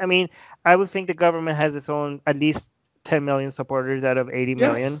government. I mean, I would think the government has its own at least 10 million supporters out of 80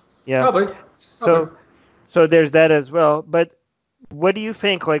 million. Yeah. Probably. So there's that as well. But what do you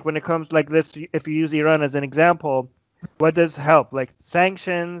think, like, when it comes, like, if you use Iran as an example, what does help? Like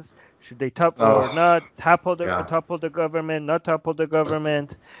sanctions? Should they topple or not? Topple the government? Not topple the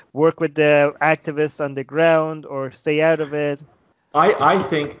government? Work with the activists on the ground or stay out of it? I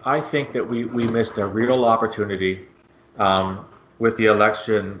think that we missed a real opportunity with the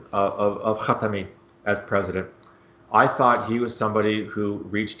election of Khatami as president. I thought he was somebody who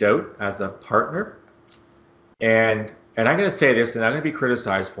reached out as a partner, and I'm going to say this, and I'm going to be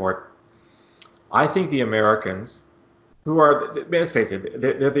criticized for it. I think the Americans, who are, let's face it,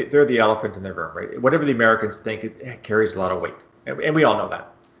 they're the elephant in the room, right? Whatever the Americans think, it carries a lot of weight, and we all know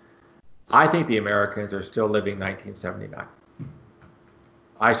that. I think the Americans are still living 1979.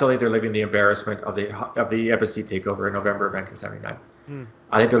 I still think they're living the embarrassment of the embassy takeover in November of 1979.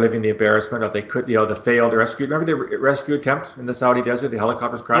 I think they're living the embarrassment of the failed rescue. Remember the rescue attempt in the Saudi desert? The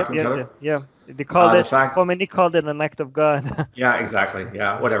helicopters crashed into each other. Yeah. They called it. Khomeini called it an act of God. Yeah, exactly.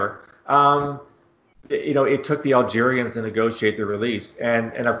 Yeah, whatever. It took the Algerians to negotiate the release,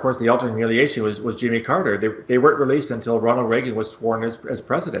 and of course the ultimate humiliation was Jimmy Carter. They weren't released until Ronald Reagan was sworn as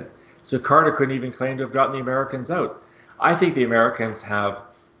president. So Carter couldn't even claim to have gotten the Americans out. I think the Americans have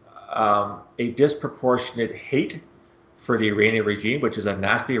a disproportionate hate for the Iranian regime, which is a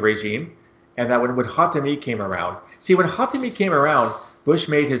nasty regime, and that when Khatami came around, Bush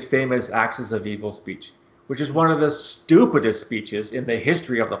made his famous Axis of Evil speech, which is one of the stupidest speeches in the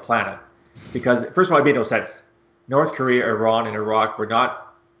history of the planet. Because, first of all, it made no sense. North Korea, Iran, and Iraq were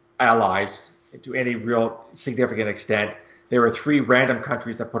not allies to any real significant extent. There were three random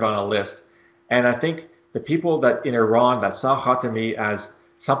countries that put on a list. And I think the people that in Iran that saw Khatami as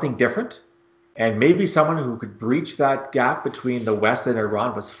something different, and maybe someone who could breach that gap between the West and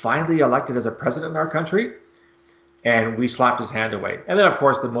Iran, was finally elected as a president in our country, and we slapped his hand away. And then, of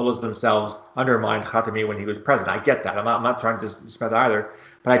course, the mullahs themselves undermined Khatami when he was president. I get that. I'm not trying to dismiss either.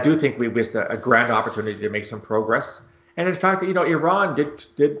 But I do think we missed a grand opportunity to make some progress. And in fact, Iran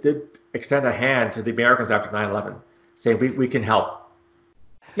did extend a hand to the Americans after 9/11, saying we can help.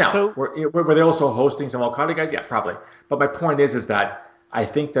 Now, were they also hosting some Al Qaeda guys? Yeah, probably. But my point is that I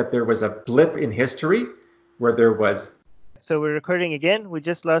think that there was a blip in history where there was So we're recording again. We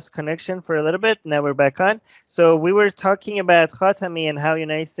just lost connection for a little bit. Now we're back on. So we were talking about Khatami and how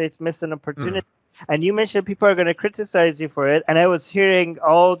United States missed an opportunity. And you mentioned people are going to criticize you for it. And I was hearing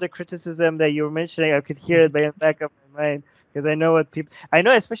all the criticism that you were mentioning. I could hear it by the back of my mind because I know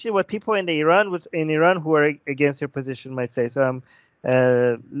especially what people in Iran who are against your position might say. So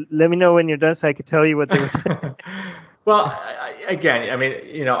let me know when you're done so I could tell you what they would say. Well,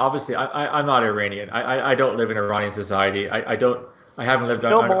 obviously, I'm not Iranian. I don't live in Iranian society. I haven't lived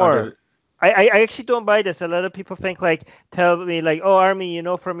under. I actually don't buy this. A lot of people think tell me oh, Armin,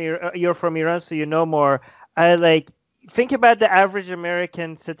 you're from Iran, so you know more. I think about the average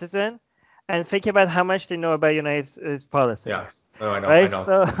American citizen, and think about how much they know about United States politics. Yes, I know. Right? I know.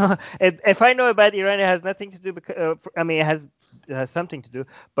 So if I know about Iran, it has nothing to do. It has something to do,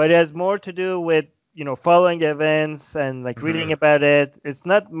 but it has more to do with following the events and reading about it. It's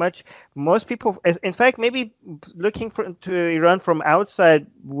not much. Most people, in fact, maybe looking to Iran from outside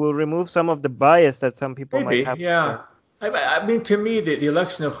will remove some of the bias that some people might have. Yeah. I mean, to me, the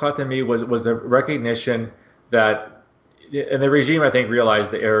election of Khatami was a recognition that, and the regime, I think,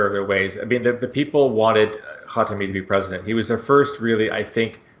 realized the error of their ways. I mean, the people wanted Khatami to be president. He was the first really, I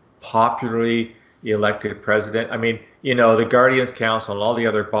think, popularly elected president. I mean, the Guardians Council and all the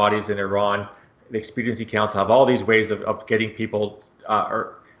other bodies in Iran, the Expediency Council, have all these ways of getting people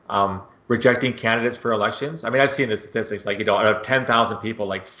rejecting candidates for elections. I mean, I've seen the statistics, out of 10,000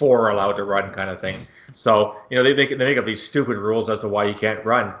 people, 4 are allowed to run kind of thing. So, they make up these stupid rules as to why you can't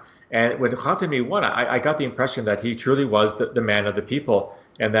run. And when Khatami won, I got the impression that he truly was the man of the people,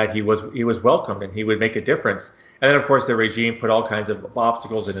 and that he was welcomed and he would make a difference. And then, of course, the regime put all kinds of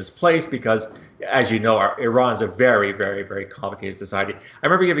obstacles in his place because, as you know, Iran is a very, very, very complicated society. I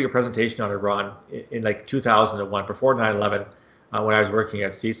remember giving a presentation on Iran in 2001, before 9/11, when I was working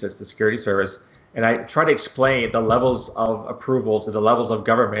at CSIS, the security service, and I tried to explain the levels of approvals and the levels of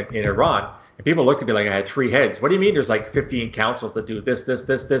government in Iran. And people looked at me like I had 3 heads. What do you mean? There's 15 councils that do this,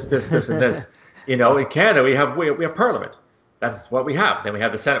 and this. In Canada, we have Parliament. That's what we have. Then we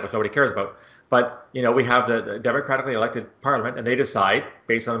have the Senate, which nobody cares about. But, we have the democratically elected parliament, and they decide,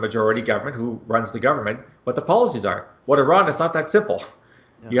 based on the majority government who runs the government, what the policies are. What Iran, it's not that simple.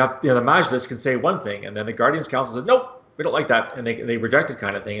 Yeah. You have, the Majlis can say one thing, and then the Guardians Council says, nope, we don't like that, and they reject it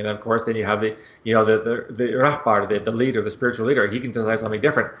kind of thing. And then, of course, then you have the Rahbar, the leader, the spiritual leader, he can decide something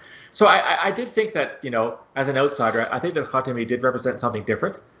different. So I did think that, as an outsider, I think that Khatami did represent something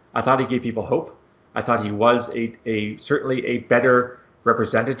different. I thought he gave people hope. I thought he was certainly a better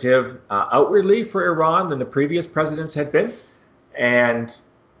representative outwardly for Iran than the previous presidents had been. And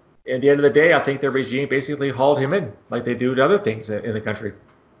at the end of the day, I think the regime basically hauled him in like they do to other things in the country.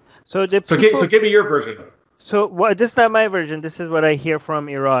 So give me your version. So this is not my version. This is what I hear from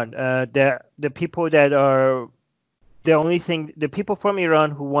Iran. The people that are the people from Iran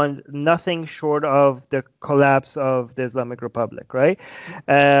who want nothing short of the collapse of the Islamic Republic, right?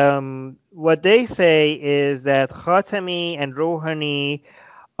 What they say is that Khatami and Rouhani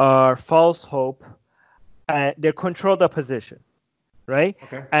are false hope. They're controlled opposition, right?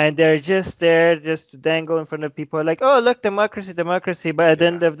 Okay. And they're just there just to dangle in front of people oh, look, democracy. But at the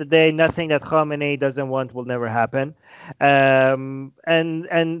end of the day, nothing that Khamenei doesn't want will never happen.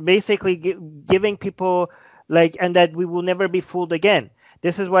 And basically giving people and that we will never be fooled again.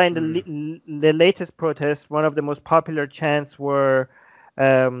 This is why in the latest protest, one of the most popular chants were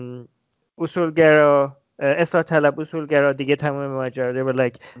Usulgaro, Islah Talab, Usulgaro, Dige Tamam Majar. They were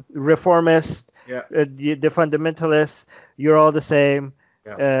reformist, the fundamentalists, you're all the same,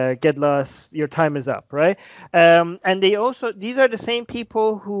 get lost, your time is up, right? And these are the same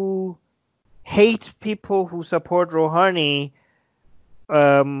people who hate people who support Rouhani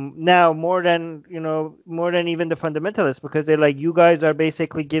now more than even the fundamentalists, because they're you guys are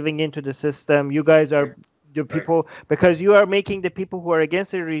basically giving into the system. You guys are the people, because you are making the people who are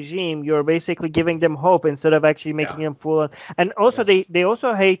against the regime, you're basically giving them hope instead of actually making them fool. And also they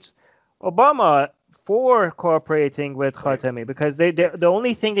also hate Obama for cooperating with Khatami, because the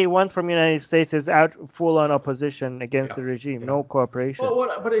only thing they want from the United States is full-on opposition against the regime, no cooperation.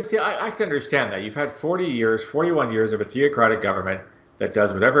 But I see, I can understand that. You've had 41 years of a theocratic government that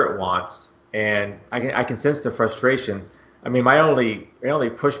does whatever it wants, and I can sense the frustration. I mean, my only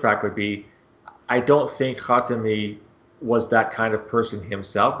pushback would be, I don't think Khatami was that kind of person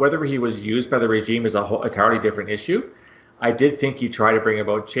himself. Whether he was used by the regime is a entirely different issue. I did think he tried to bring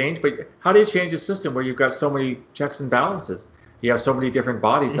about change, but how do you change a system where you've got so many checks and balances? You have so many different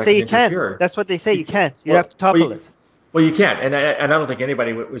bodies that can interfere. That's what they say. You can't. You have to topple it. Well, you can't, and I don't think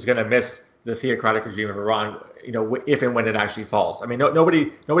anybody was going to miss the theocratic regime of Iran, if and when it actually falls. I mean,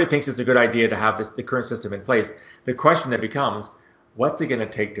 nobody thinks it's a good idea to have the current system in place. The question that becomes, what's it going to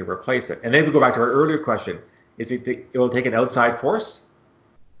take to replace it? And then we go back to our earlier question: it will take an outside force?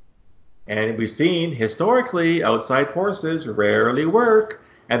 And we've seen historically, outside forces rarely work.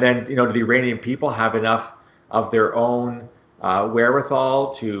 And then, do the Iranian people have enough of their own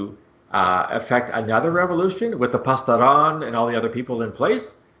wherewithal to affect another revolution with the Pastaran and all the other people in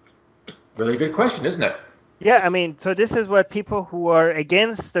place? Really good question, isn't it? Yeah, I mean, so this is what people who are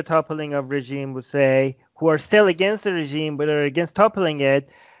against the toppling of regime would say, who are still against the regime but are against toppling it.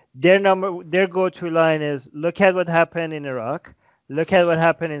 Their go-to line is, look at what happened in Iraq, look at what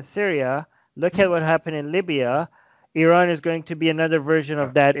happened in Syria, look at what happened in Libya. Iran is going to be another version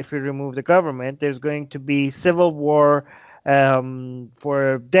of that if we remove the government. There's going to be civil war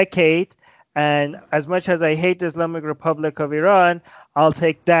for a decade. And as much as I hate the Islamic Republic of Iran, I'll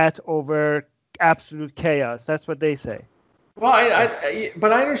take that over absolute chaos. That's what they say. Well,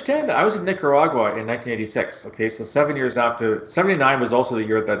 but I understand that. I was in Nicaragua in 1986. Okay, so 7 years after, 79 was also the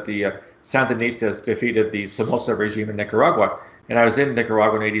year that the Sandinistas defeated the Somoza regime in Nicaragua. And I was in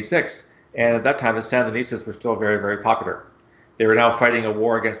Nicaragua in 86. And at that time, the Sandinistas were still very, very popular. They were now fighting a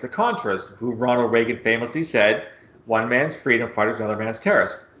war against the Contras, who Ronald Reagan famously said, one man's freedom fighter is another man's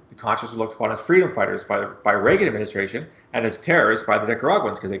terrorist. The Contras were looked upon as freedom fighters by Reagan administration and as terrorists by the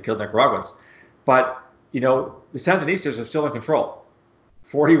Nicaraguans because they killed Nicaraguans. But, the Sandinistas are still in control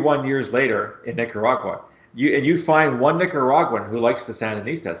 41 years later in Nicaragua. You find one Nicaraguan who likes the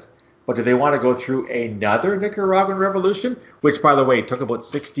Sandinistas. But do they want to go through another Nicaraguan revolution, which, by the way, took about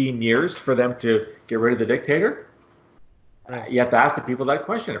 16 years for them to get rid of the dictator? You have to ask the people that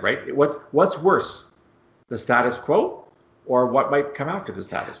question, right? What's worse, the status quo, or what might come after the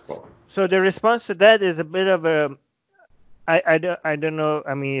status quo? So the response to that is a bit of a, I don't know.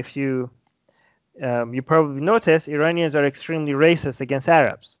 I mean, if you probably noticed, Iranians are extremely racist against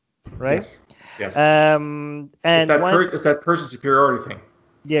Arabs, right? Yes. And it's that Persian superiority thing.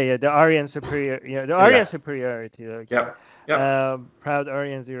 Yeah, the Aryan superiority. Yeah, the Aryan superiority. Like, Yep. Proud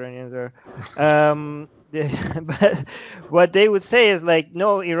Aryans, Iranians are. But what they would say is like,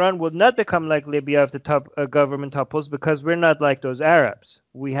 no, Iran would not become like Libya if the government topples, because we're not like those Arabs.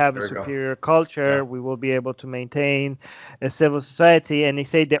 We have a superior culture. Yeah. We will be able to maintain a civil society. And they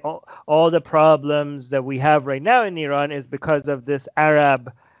say that all the problems that we have right now in Iran is because of this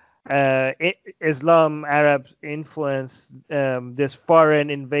Arab Islam, Arab influence, this foreign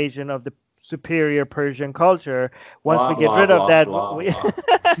invasion of the superior Persian culture. Once we get rid of that,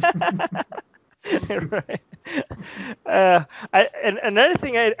 right. And another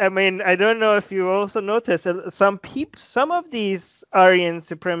thing, I mean, I don't know if you also noticed, some of these Aryan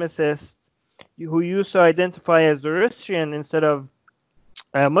supremacists who used to identify as Zoroastrian instead of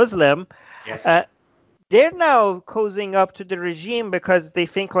Muslim, yes. They're now cozying up to the regime because they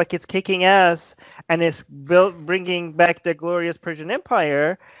think like it's kicking ass and it's bringing back the glorious Persian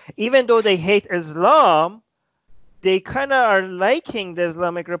Empire. Even though they hate Islam, they kind of are liking the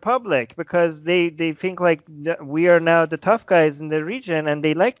Islamic Republic because they think like we are now the tough guys in the region, and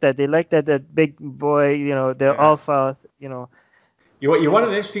they like that. They like that big boy, the alpha, You want an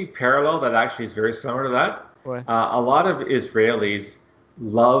interesting parallel that actually is very similar to that? What? A lot of Israelis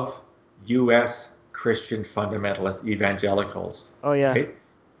love U.S. Christian fundamentalist evangelicals. Oh yeah, okay?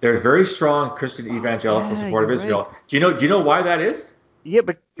 They're very strong Christian evangelical support of Israel. Right. Do you know why that is? Yeah,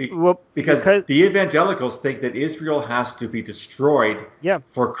 but because the evangelicals think that Israel has to be destroyed. Yeah.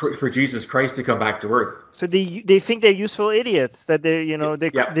 For Jesus Christ to come back to earth. So they think they're useful idiots. That they're the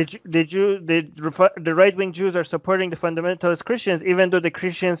right wing Jews are supporting the fundamentalist Christians, even though the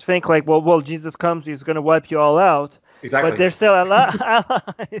Christians think like, well, Jesus comes, he's going to wipe you all out. Exactly. But they're still allies.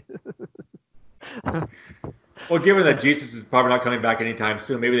 Well, given that Jesus is probably not coming back anytime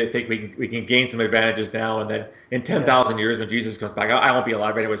soon, maybe they think we can gain some advantages now, and then in 10,000 years when Jesus comes back, I won't be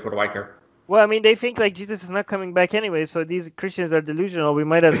alive anyways. What do I care? Well, I mean, they think like Jesus is not coming back anyway, so these Christians are delusional. We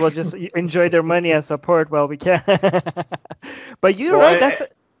might as well just enjoy their money and support while we can. But you're right.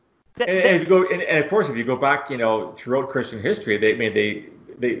 And of course, if you go back, throughout Christian history,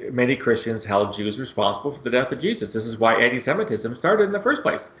 many Christians held Jews responsible for the death of Jesus. This is why anti-Semitism started in the first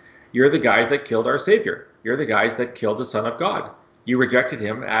place. You're the guys that killed our Savior. You're the guys that killed the Son of God. You rejected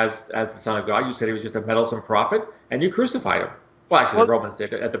him as the Son of God. You said he was just a meddlesome prophet, and you crucified him. Well, actually, the Romans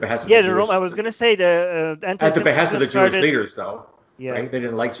did at the behest of the Jewish. I was going to say at the behest of the Jewish leaders, though. Yeah. Right? They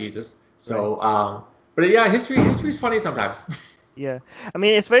didn't like Jesus. So, right. But yeah, history is funny sometimes. Yeah, I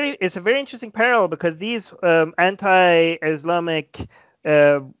mean, it's a very interesting parallel because these anti-Islamic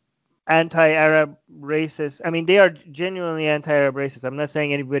anti-Arab racist. I mean, they are genuinely anti-Arab racist. I'm not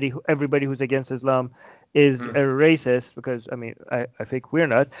saying everybody who's against Islam is a racist, because I mean, I think we're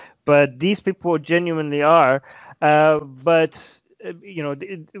not, but these people genuinely are. But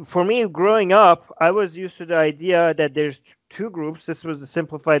for me, growing up, I was used to the idea that there's two groups. This was a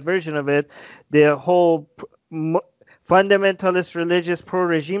simplified version of it. The whole fundamentalist religious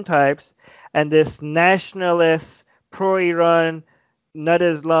pro-regime types, and this nationalist pro-Iran, not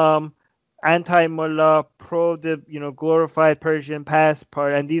Islam, anti-mullah, pro the glorified Persian past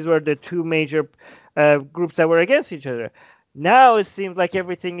part, and these were the two major groups that were against each other. Now it seems like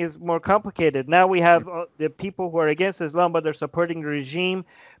everything is more complicated. Now we have the people who are against Islam, but they're supporting the regime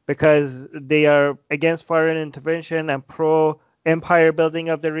because they are against foreign intervention and pro-empire building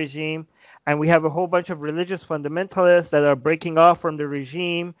of the regime. And we have a whole bunch of religious fundamentalists that are breaking off from the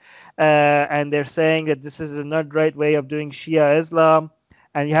regime, and they're saying that this is not the right way of doing Shia Islam.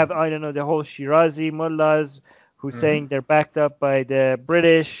 And you have, the whole Shirazi mullahs who saying they're backed up by the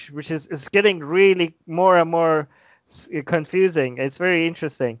British, which is getting really more and more confusing. It's very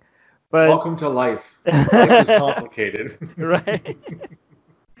interesting. But welcome to life. Life is complicated. Right.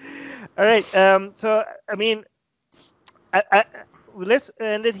 All right. So, I mean, let's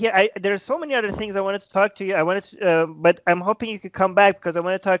end it here. There are so many other things I wanted to talk to you. But I'm hoping you could come back, because I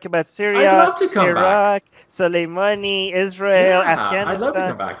want to talk about Syria, Iraq, Soleimani, Israel, Afghanistan. I'd love to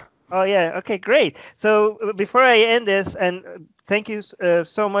come back. Oh, yeah. Okay, great. So before I end this, and thank you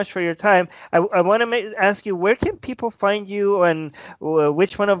so much for your time, I want to ask you, where can people find you, and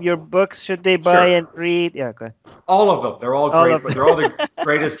which one of your books should they buy and read? Yeah, go ahead. All of them. They're all great. They're all the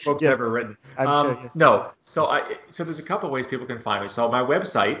greatest books ever written. I'm sure, yes. No. So there's a couple of ways people can find me. So my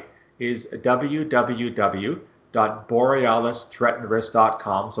website is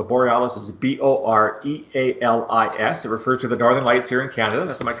www.borealisthreatandrisk.com. So Borealis is Borealis. It refers to the Northern Lights here in Canada.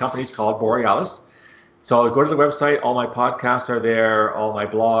 That's what my company's called, Borealis. So go to the website. All my podcasts are there, all my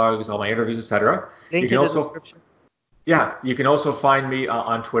blogs, all my interviews, etc. Link in the description. Yeah, you can also find me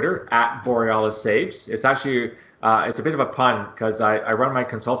on Twitter @BorealisSaves. It's actually it's a bit of a pun, because I run my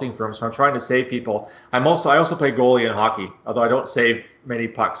consulting firm, so I'm trying to save people. I also play goalie in hockey, although I don't save many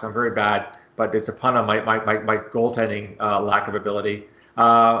pucks. I'm very bad, but it's a pun on my goaltending lack of ability.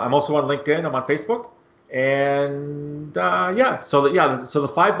 I'm also on LinkedIn. I'm on Facebook, and So the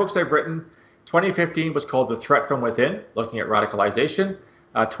 5 books I've written. 2015 was called The Threat from Within, looking at radicalization.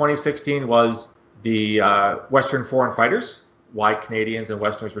 2016 was the Western Foreign Fighters, why Canadians and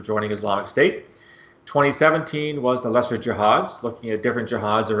Westerners were joining Islamic State. 2017 was the Lesser Jihads, looking at different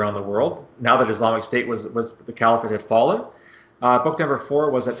jihads around the world, now that Islamic State was the caliphate had fallen. Book number 4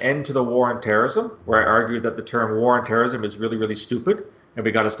 was An End to the War on Terrorism, where I argued that the term war on terrorism is really, really stupid, and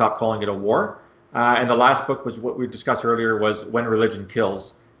we got to stop calling it a war. And the last book was what we discussed earlier, was When Religion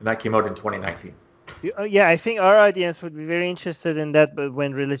Kills, and that came out in 2019. Yeah, I think our audience would be very interested in that, but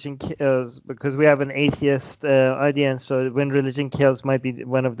When Religion Kills, because we have an atheist audience, so When Religion Kills might be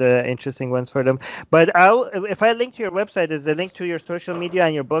one of the interesting ones for them. But if I link to your website, is the link to your social media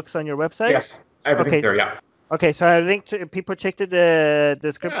and your books on your website? Yes, everything's there, yeah. Okay, so I linked to people. Check the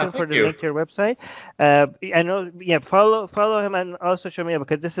description for the link to your website. I know, follow him on all social media,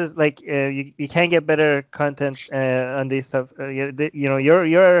 because this is like you can't get better content on this stuff.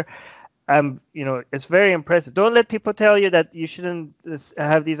 You're it's very impressive. Don't let people tell you that you shouldn't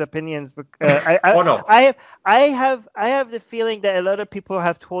have these opinions. No. I have the feeling that a lot of people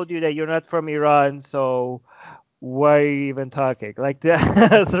have told you that you're not from Iran, so why are you even talking like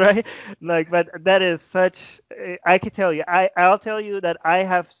that? Right? But that is such. I can tell you. I'll tell you that I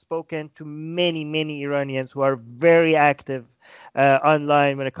have spoken to many Iranians who are very active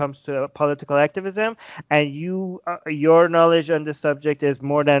online when it comes to political activism, and your knowledge on the subject is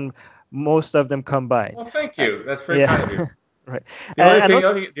more than most of them combined. Well, thank you. That's very kind of you. Right.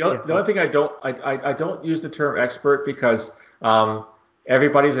 The only thing I don't use the term expert, because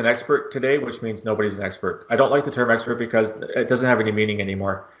everybody's an expert today, which means nobody's an expert. I don't like the term expert because it doesn't have any meaning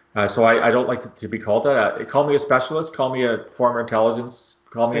anymore. So I don't like to be called that. Call me a specialist, call me a former intelligence,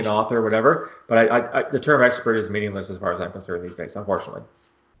 call me an author, whatever. But the term expert is meaningless as far as I'm concerned these days, unfortunately.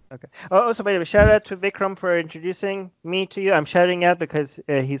 Okay. Also, by the way, shout out to Vikram for introducing me to you. I'm shouting out because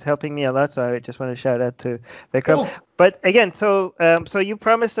he's helping me a lot, so I just want to shout out to Vikram. Cool. But again, so you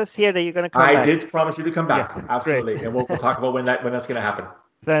promised us here that you're going to come back. I did promise you to come back. Yes, absolutely, great. And we'll talk about when that's going to happen.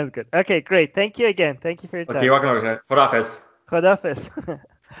 Sounds good. Okay, great. Thank you again. Thank you for your time. Okay, you're welcome. Khodafis. Khodafis.